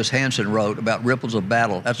Victor Davis Hanson wrote about ripples of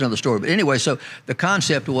battle. That's another story. But anyway, so the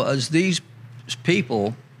concept was these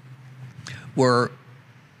people were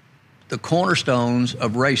the cornerstones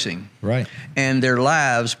of racing. Right. And their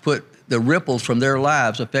lives the ripples from their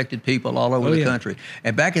lives affected people all over the country.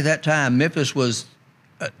 And back at that time, Memphis was,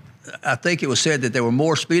 I think it was said that there were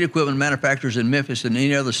more speed equipment manufacturers in Memphis than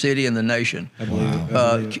any other city in the nation. I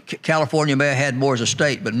believe it. California may have had more as a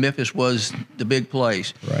state, but Memphis was the big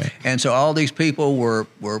place. Right. And so all these people were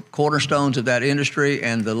cornerstones of that industry,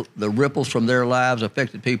 and the ripples from their lives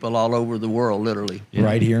affected people all over the world, literally.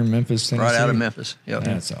 Right here in Memphis, Tennessee. Right out of Memphis. Yep.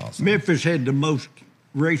 That's awesome. Memphis had the most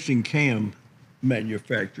racing cam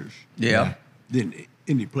manufacturers Yeah. than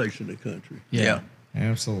any place in the country. Yeah.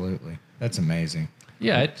 Absolutely. That's amazing.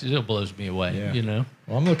 Yeah, it still blows me away, Yeah.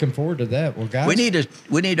 Well, I'm looking forward to that. Well, guys. We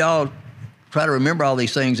need to all try to remember all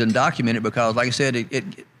these things and document it, because, like I said,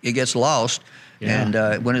 it gets lost, and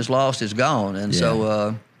when it's lost, it's gone. And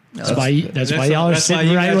so That's why y'all are That's why sitting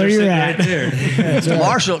you right guys where are you're sitting at. right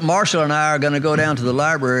there. Marshall and I are going to go down to the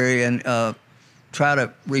library and try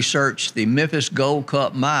to research the Memphis Gold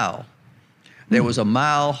Cup Mile. There was a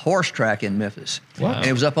mile horse track in Memphis. Wow. And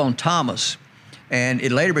it was up on Thomas. And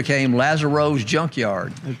it later became Lazaro's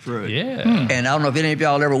Junkyard. That's right. Yeah. And I don't know if any of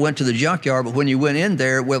y'all ever went to the junkyard, but when you went in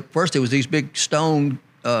there, well, first there was these big stone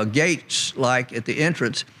gates like at the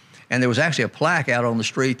entrance, and there was actually a plaque out on the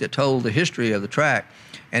street that told the history of the track.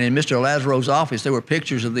 And in Mr. Lazaro's office, there were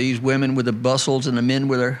pictures of these women with the bustles and the men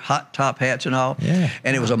with their hot top hats and all. Yeah.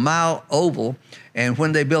 And it was a mile oval. And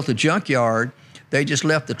when they built the junkyard, they just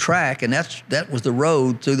left the track, and that was the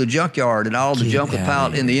road through the junkyard, and all the Get junk was outta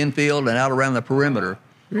piled in the infield and out around the perimeter.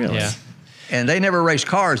 Really? Yeah. And they never raced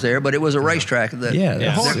cars there, but it was a racetrack. Yeah,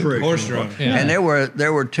 that's Horse super. Horse drawn. Yeah. And there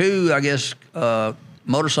were two, I guess,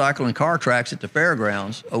 motorcycle and car tracks at the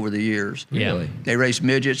fairgrounds over the years. Yeah. Really? They raced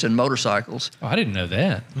midgets and motorcycles. Oh, I didn't know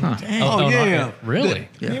that. Oh, yeah. Really?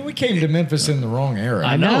 I mean, we came to Memphis in the wrong era.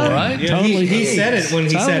 I know, right? Yeah, Totally. he said it when he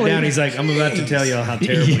sat Totally. down. He's like, I'm about to tell y'all how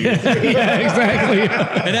terrible you are. Yeah, exactly.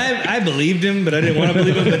 And I believed him, but I didn't want to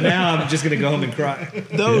believe him. But now I'm just going to go home and cry.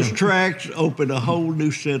 Those tracks opened a whole new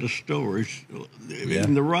set of stories.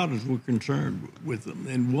 And the Rotters were concerned with them.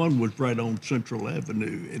 And one was right on Central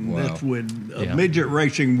Avenue. And Wow. that's when Yeah. midget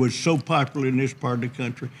racing was so popular in this part of the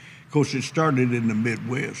country. Of course, it started in the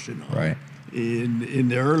Midwest. Right. In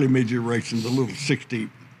the early midget racing, the little 60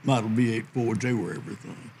 model V8 Fords, they were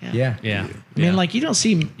everything. Yeah. Yeah. I mean, like you don't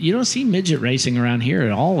see midget racing around here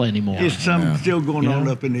at all anymore. It's something still going on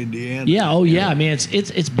Yeah. up in Indiana. Yeah. Oh, yeah. I mean,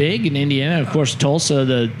 it's big in Indiana. Of course, Tulsa,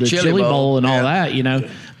 the Chili Bowl and all that.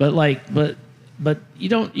 But you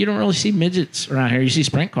don't really see midgets around here. You see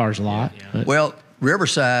sprint cars a lot. But, Well,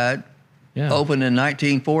 Riverside yeah. opened in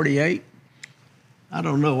 1948, I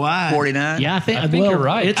don't know why. 49. Yeah, I think you're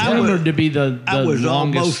right. It's I rumored was- to be the I was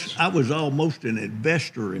longest. almost an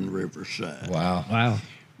investor in Riverside. Wow. Wow.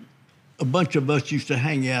 A bunch of us used to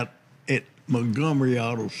hang out at Montgomery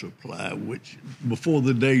Auto Supply, which before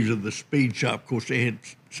the days of the speed shop, of course, they had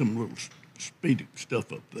some little speed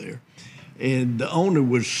stuff up there. And the owner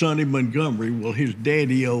was Sonny Montgomery. Well, his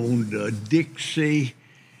daddy owned Dixie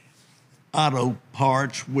Auto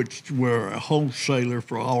Parts, which were a wholesaler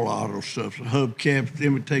for all auto stuff, so hubcaps,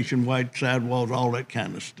 imitation white sidewalls, all that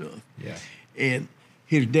kind of stuff. Yeah. And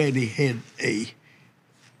his daddy had a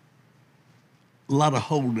lot of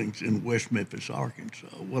holdings in West Memphis, Arkansas.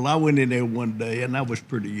 Well, I went in there one day, and I was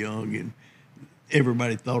pretty young, and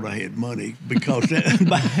everybody thought I had money because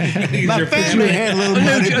my family had a little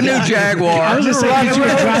money. A new Jaguar. I was just saying you were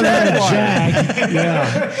driving that Jag.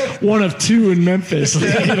 Yeah. One of two in Memphis.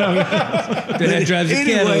 Then I drive the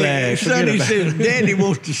Anyway, Cadillac. Forget Sonny about said, Daddy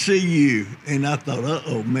wants to see you. And I thought,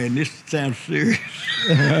 uh-oh, man, this sounds serious.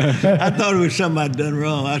 I thought it was something I'd done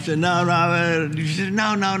wrong. I said, no. He said,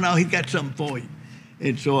 no, he got something for you.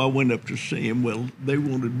 And so I went up to see him. Well, they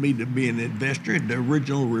wanted me to be an investor in the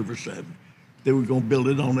original Riverside. They were going to build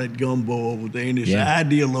it on that gumbo over there. And it's Yeah. an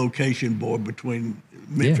ideal location, boy, between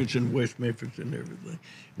Memphis and West Memphis and everything.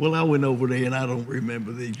 Well, I went over there, and I don't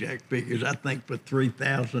remember the exact figures. I think for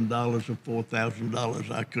 $3,000 or $4,000,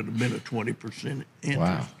 I could have been a 20% interest.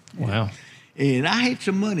 Wow. Wow. And I had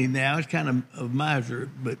some money now. I was kind of a miser,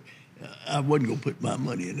 but I wasn't going to put my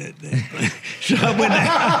money in that damn thing. So I went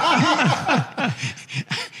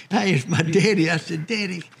I asked my daddy, I said,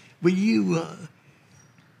 Daddy, will you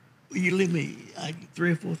lend me like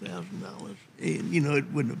 $3,000 or $4,000? And,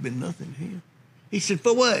 it wouldn't have been nothing to him. He said,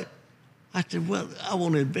 for what? I said, well, I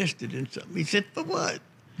want to invest it in something. He said, for what?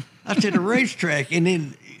 I said, a racetrack. And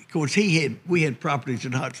then, of course, we had properties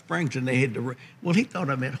in Hot Springs, and they had well, he thought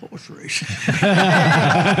I meant horse racing.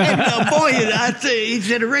 And he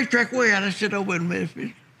said, a racetrack where? And I said, over in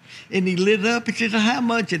Memphis. And he lit up. He said, how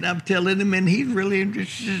much? And I'm telling him, and he's really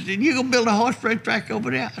interested. He said, you going to build a horse racetrack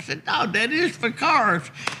over there? I said, no, Daddy, it's for cars.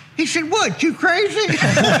 He said, what, you crazy?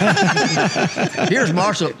 Here's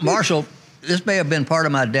Marshall, this may have been part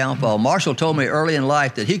of my downfall. Marshall told me early in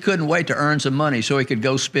life that he couldn't wait to earn some money so he could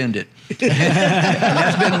go spend it. And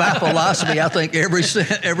that's been my philosophy, I think, ever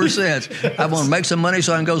since. I want to make some money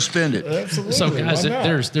so I can go spend it. Absolutely. So,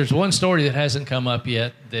 guys, there's one story that hasn't come up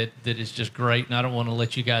yet that is just great, and I don't want to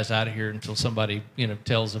let you guys out of here until somebody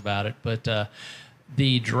tells about it. But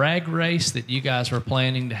the drag race that you guys were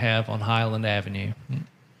planning to have on Highland Avenue.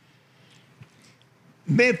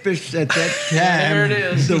 Memphis at that time, There it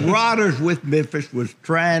is. the Rotters with Memphis was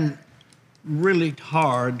trying really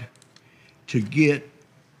hard to get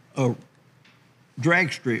a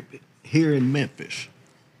drag strip here in Memphis.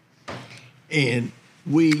 And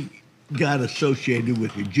we got associated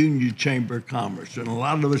with the Junior Chamber of Commerce. And a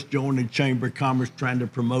lot of us joined the Chamber of Commerce trying to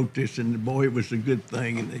promote this. And boy, it was a good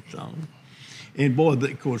thing. And they saw it. And boy,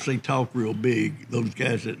 of course, they talk real big, those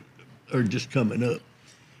guys that are just coming up.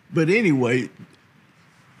 But anyway,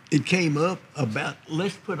 it came up about,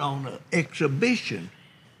 let's put on an exhibition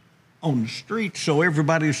on the street so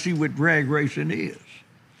everybody will see what drag racing is.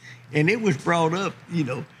 And it was brought up,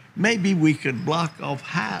 maybe we could block off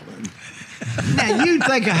Highland. Now, you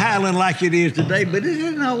think of Highland like it is today, but it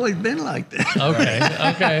hasn't always been like that.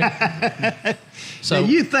 Okay. So now,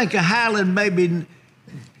 you think of Highland maybe...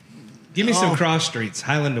 Give me some cross streets.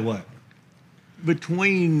 Highland to what?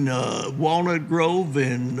 Between Walnut Grove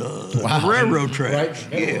and the railroad tracks.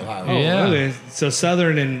 Right. Yeah. Oh, Yeah. okay. So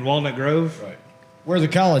Southern and Walnut Grove? Right. Where the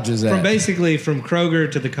college is at. From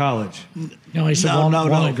Kroger to the college. No, he said No.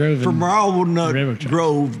 Walnut Grove. From Walnut railroad tracks.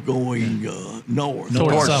 Grove going north.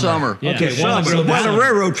 Towards Summer. Yeah. Okay, Walnut Grove. Well, the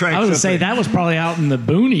railroad tracks. I was going up to say there. that was probably out in the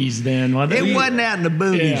boonies then, wasn't it? It wasn't out in the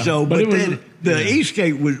boonies, Yeah, so, but but it was- then the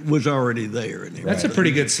Eastgate was already there. And That's a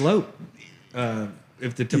pretty good slope.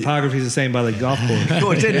 If the topography is the same by the golf course. Of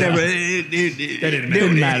course, it never.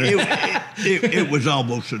 didn't matter. It was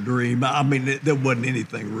almost a dream. I mean, there wasn't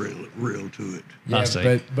anything real to it. I see.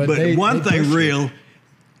 But But one they thing pushed it. real,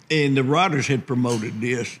 and the Rotters had promoted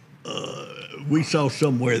this. We saw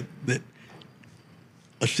somewhere that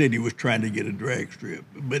a city was trying to get a drag strip,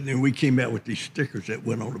 but then we came out with these stickers that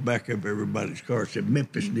went on the back of everybody's car. Said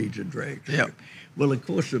Memphis needs a drag strip. Yep. Well, of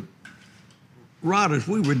course, the Rotters,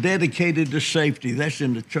 we were dedicated to safety. That's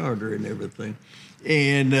in the charter and everything.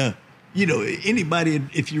 And anybody,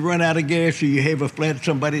 if you run out of gas or you have a flat,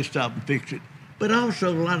 somebody stop and fix it. But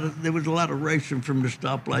also there was a lot of racing from the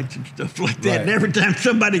stoplights and stuff like that. Right. And every time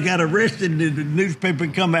somebody got arrested, the newspaper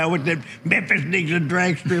come out with that Memphis needs a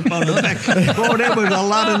drag strip on the back. Boy, there was a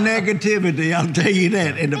lot of negativity, I'll tell you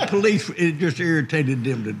that. And the police, it just irritated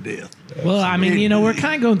them to death. Well, I mean, we're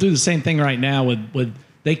kind of going through the same thing right now with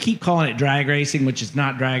they keep calling it drag racing, which is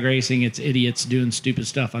not drag racing. It's idiots doing stupid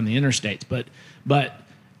stuff on the interstates. But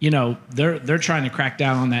they're trying to crack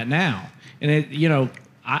down on that now. And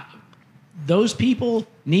those people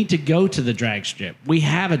need to go to the drag strip. We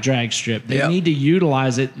have a drag strip. They Yep. need to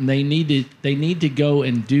utilize it, and they need to go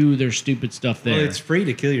and do their stupid stuff there. Well, it's free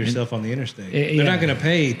to kill yourself on the interstate. Yeah. They're not going to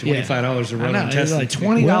pay $25 to run I on know, Tesla. it's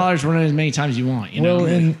like $20 run it as many times as you want. Well,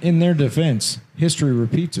 in their defense, history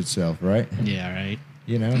repeats itself, right? yeah, right.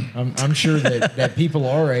 I'm sure that people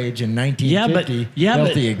our age in 1950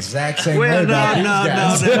 felt the exact same way Well, about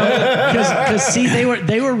these guys. Because see,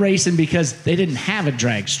 they were racing because they didn't have a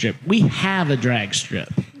drag strip. We have a drag strip.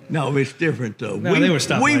 No, it's different, though. No, they were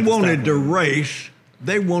stoplight we to wanted to stoplight. race.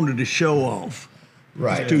 They wanted to show off.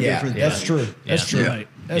 Right. Two yeah, different That's things. true. That's true. Right.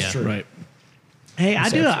 That's Yeah. true. Right. Hey, I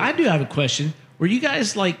do have a question. Were you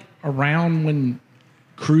guys like around when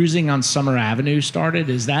cruising on Summer Avenue started?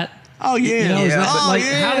 Is that Oh, yeah. is that, Oh, like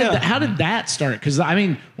yeah. how did that start? Because I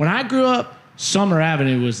mean, when I grew up, Summer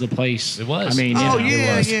Avenue was the place. It was. I mean, Oh, it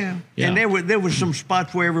yeah, was. yeah. Yeah. And there was some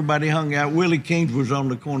spots where everybody hung out. Willie King's was on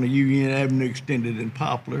the corner of Union Avenue, extended in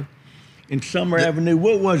Poplar. In Summer Avenue,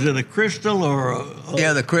 what was it, a Crystal or a...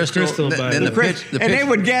 Yeah, the Crystal. Crystal by Then the the pitch. The and they pitch.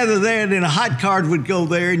 would gather there, and then hot cars would go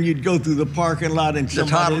there, and you'd go through the parking lot, and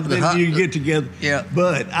somebody, then you'd get together. Yeah.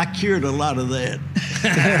 But I cured a lot of that.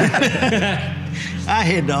 I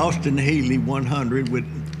had the Austin Healey 100 with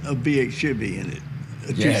a V8 Chevy in it,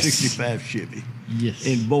 a Yes. 265 Chevy. Yes.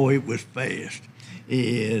 And boy, it was fast.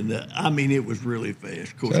 And I mean, it was really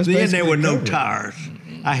fast. Of course, that's then there were basically no covered. tires.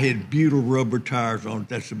 I had butyl rubber tires on.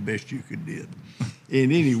 That's the best you could get.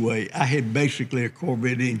 And anyway, I had basically a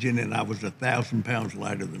Corvette engine, and I was 1,000 pounds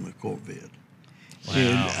lighter than a Corvette. Wow.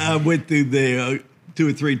 And I went through there 2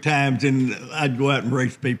 or 3 times, and I'd go out and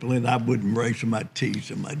race people, and I wouldn't race them. I'd tease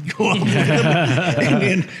them. I'd go up with them, and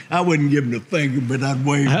then I wouldn't give them the finger, but I'd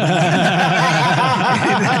wave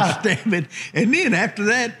back. And I'd stab it. And then after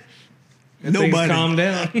that, Things calmed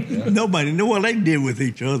down. nobody knew what they did with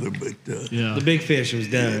each other, but Yeah. The big fish was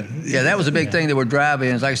done. Yeah, that was a big thing. There were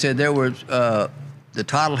drive-ins. Like I said, there was the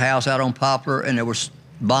Tottle House out on Poplar, and there was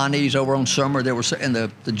Bonnie's over on Summer. There was and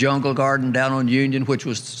the Jungle Garden down on Union, which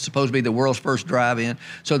was supposed to be the world's first drive-in.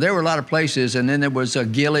 So there were a lot of places, and then there was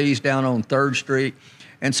Gillies down on 3rd Street,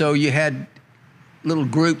 and so you had little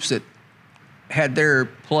groups that had their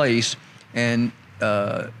place, and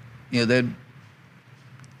they'd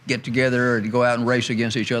get together and go out and race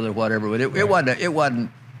against each other or whatever. But it wasn't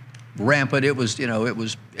rampant. It was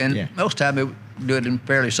and most time it would do it in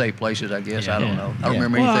fairly safe places, I guess. I don't know. I don't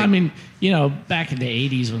remember Well, anything. I mean, back in the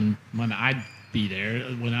 '80s when I'd be there,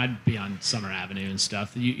 when I'd be on Summer Avenue and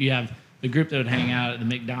stuff, you have the group that would hang out at the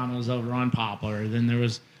McDonald's over on Poplar. Then there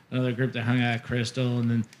was another group that hung out at Crystal,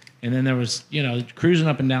 and then there was cruising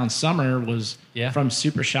up and down Summer was from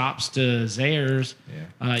Super Shops to Zayre's,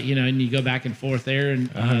 and you go back and forth there, and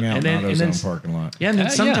I hung out and in then AutoZone parking lot. yeah, and then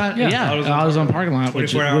sometimes AutoZone parking lot,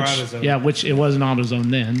 which 24-hour AutoZone. which it wasn't AutoZone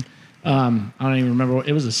then. I don't even remember.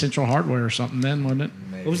 It was a Central Hardware or something then, wasn't it?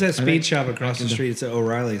 What was that speed shop across the street? It's at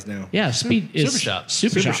O'Reilly's now. Yeah, Speed is Super Shops.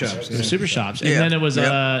 Super Super Shops. Shops, It was yeah. Super Shops, and Yeah. then it was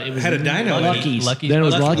Yep. it was Had a dyno. Lucky's. Lucky's. Then it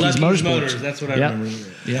was Lucky's Lucky's Motorsports. Motors. That's what I Yep. remember.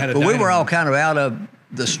 Yeah. Had a But we dyno. were all kind of out of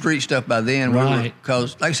the street stuff by then, Right.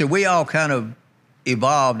 Because, like I said, we all kind of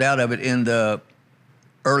evolved out of it in the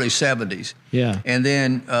early ~70s. Yeah. And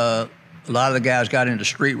then a lot of the guys got into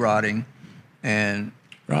street rotting, and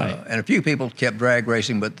Right. and a few people kept drag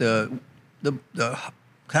racing, but the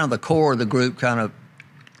kind of the core of the group kind of,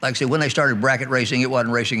 like I said, when they started bracket racing, it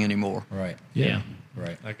wasn't racing anymore. Right. Yeah.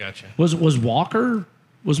 Right. I gotcha. Was Walker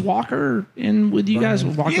in with you guys?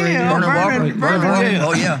 Was Walker in Yeah, there? Vernon Vernon, Walker. yeah.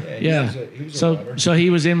 Oh yeah. Yeah. So he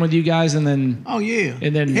was in with you guys, and then oh yeah,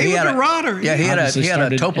 and then he was had a rodder. Yeah, he had Obviously a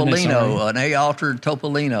started Topolino, MSRA. an A-altered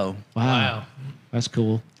Topolino. wow, that's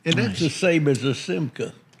cool. and that's the same as a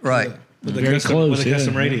Simca. Right. With Very close, with a yeah.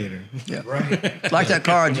 custom radiator. Yeah. Like that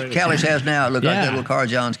car Callis has now. It looked like Yeah. that little car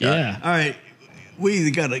John's got. Yeah. All right, we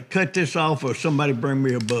either got to cut this off or somebody bring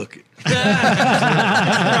me a bucket.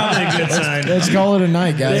 Probably a good sign. Let's call it a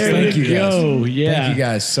night, guys. There Thank you you guys. go. Yeah. Thank you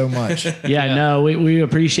guys so much. Yeah, no, we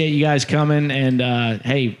appreciate you guys coming, and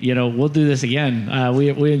hey, we'll do this again.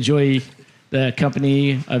 We enjoy the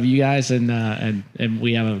company of you guys, and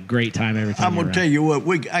we have a great time every time. I'm you're gonna tell around. you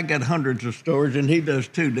what, I got hundreds of stories, and he does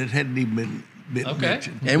too that hadn't even been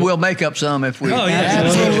mentioned. And we'll make up some if we. Oh, yeah.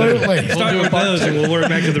 Absolutely. Start with those, and we'll work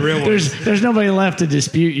back to the real ones. There's nobody left to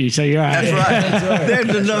dispute you, so you're all right. That's right.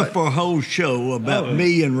 There's enough for a whole show about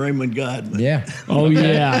me and Raymond Godman. Yeah. Oh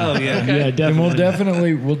yeah. Oh, yeah. Yeah, And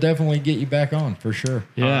definitely. we'll definitely get you back on for sure.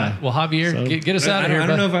 Yeah. Well, Javier, So- get us out I of here.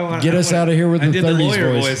 don't know bud. if I want. Get us out of here with I the did the 30s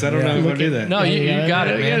lawyer voice. voice. I don't know if I'll do that. No, you got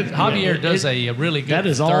it, man. Yeah. Javier does a really good That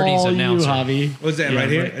is 30s all announcer. you, Javi. What's that right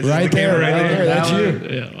here? Is this Right the there, camera right there. That's you.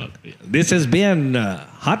 Yeah. This has been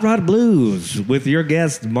Hot Rod Blues with your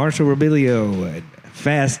guest, Marshall Robilio and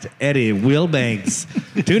Fast Eddie Wilbanks.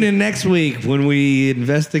 Tune in next week when we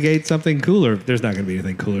investigate something cooler. There's not going to be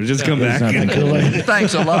anything cooler. Just come back. There's nothing cooler.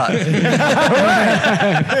 Thanks a lot. Thanks,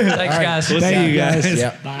 guys. We'll see you guys.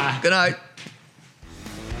 Yeah. Bye. Good night.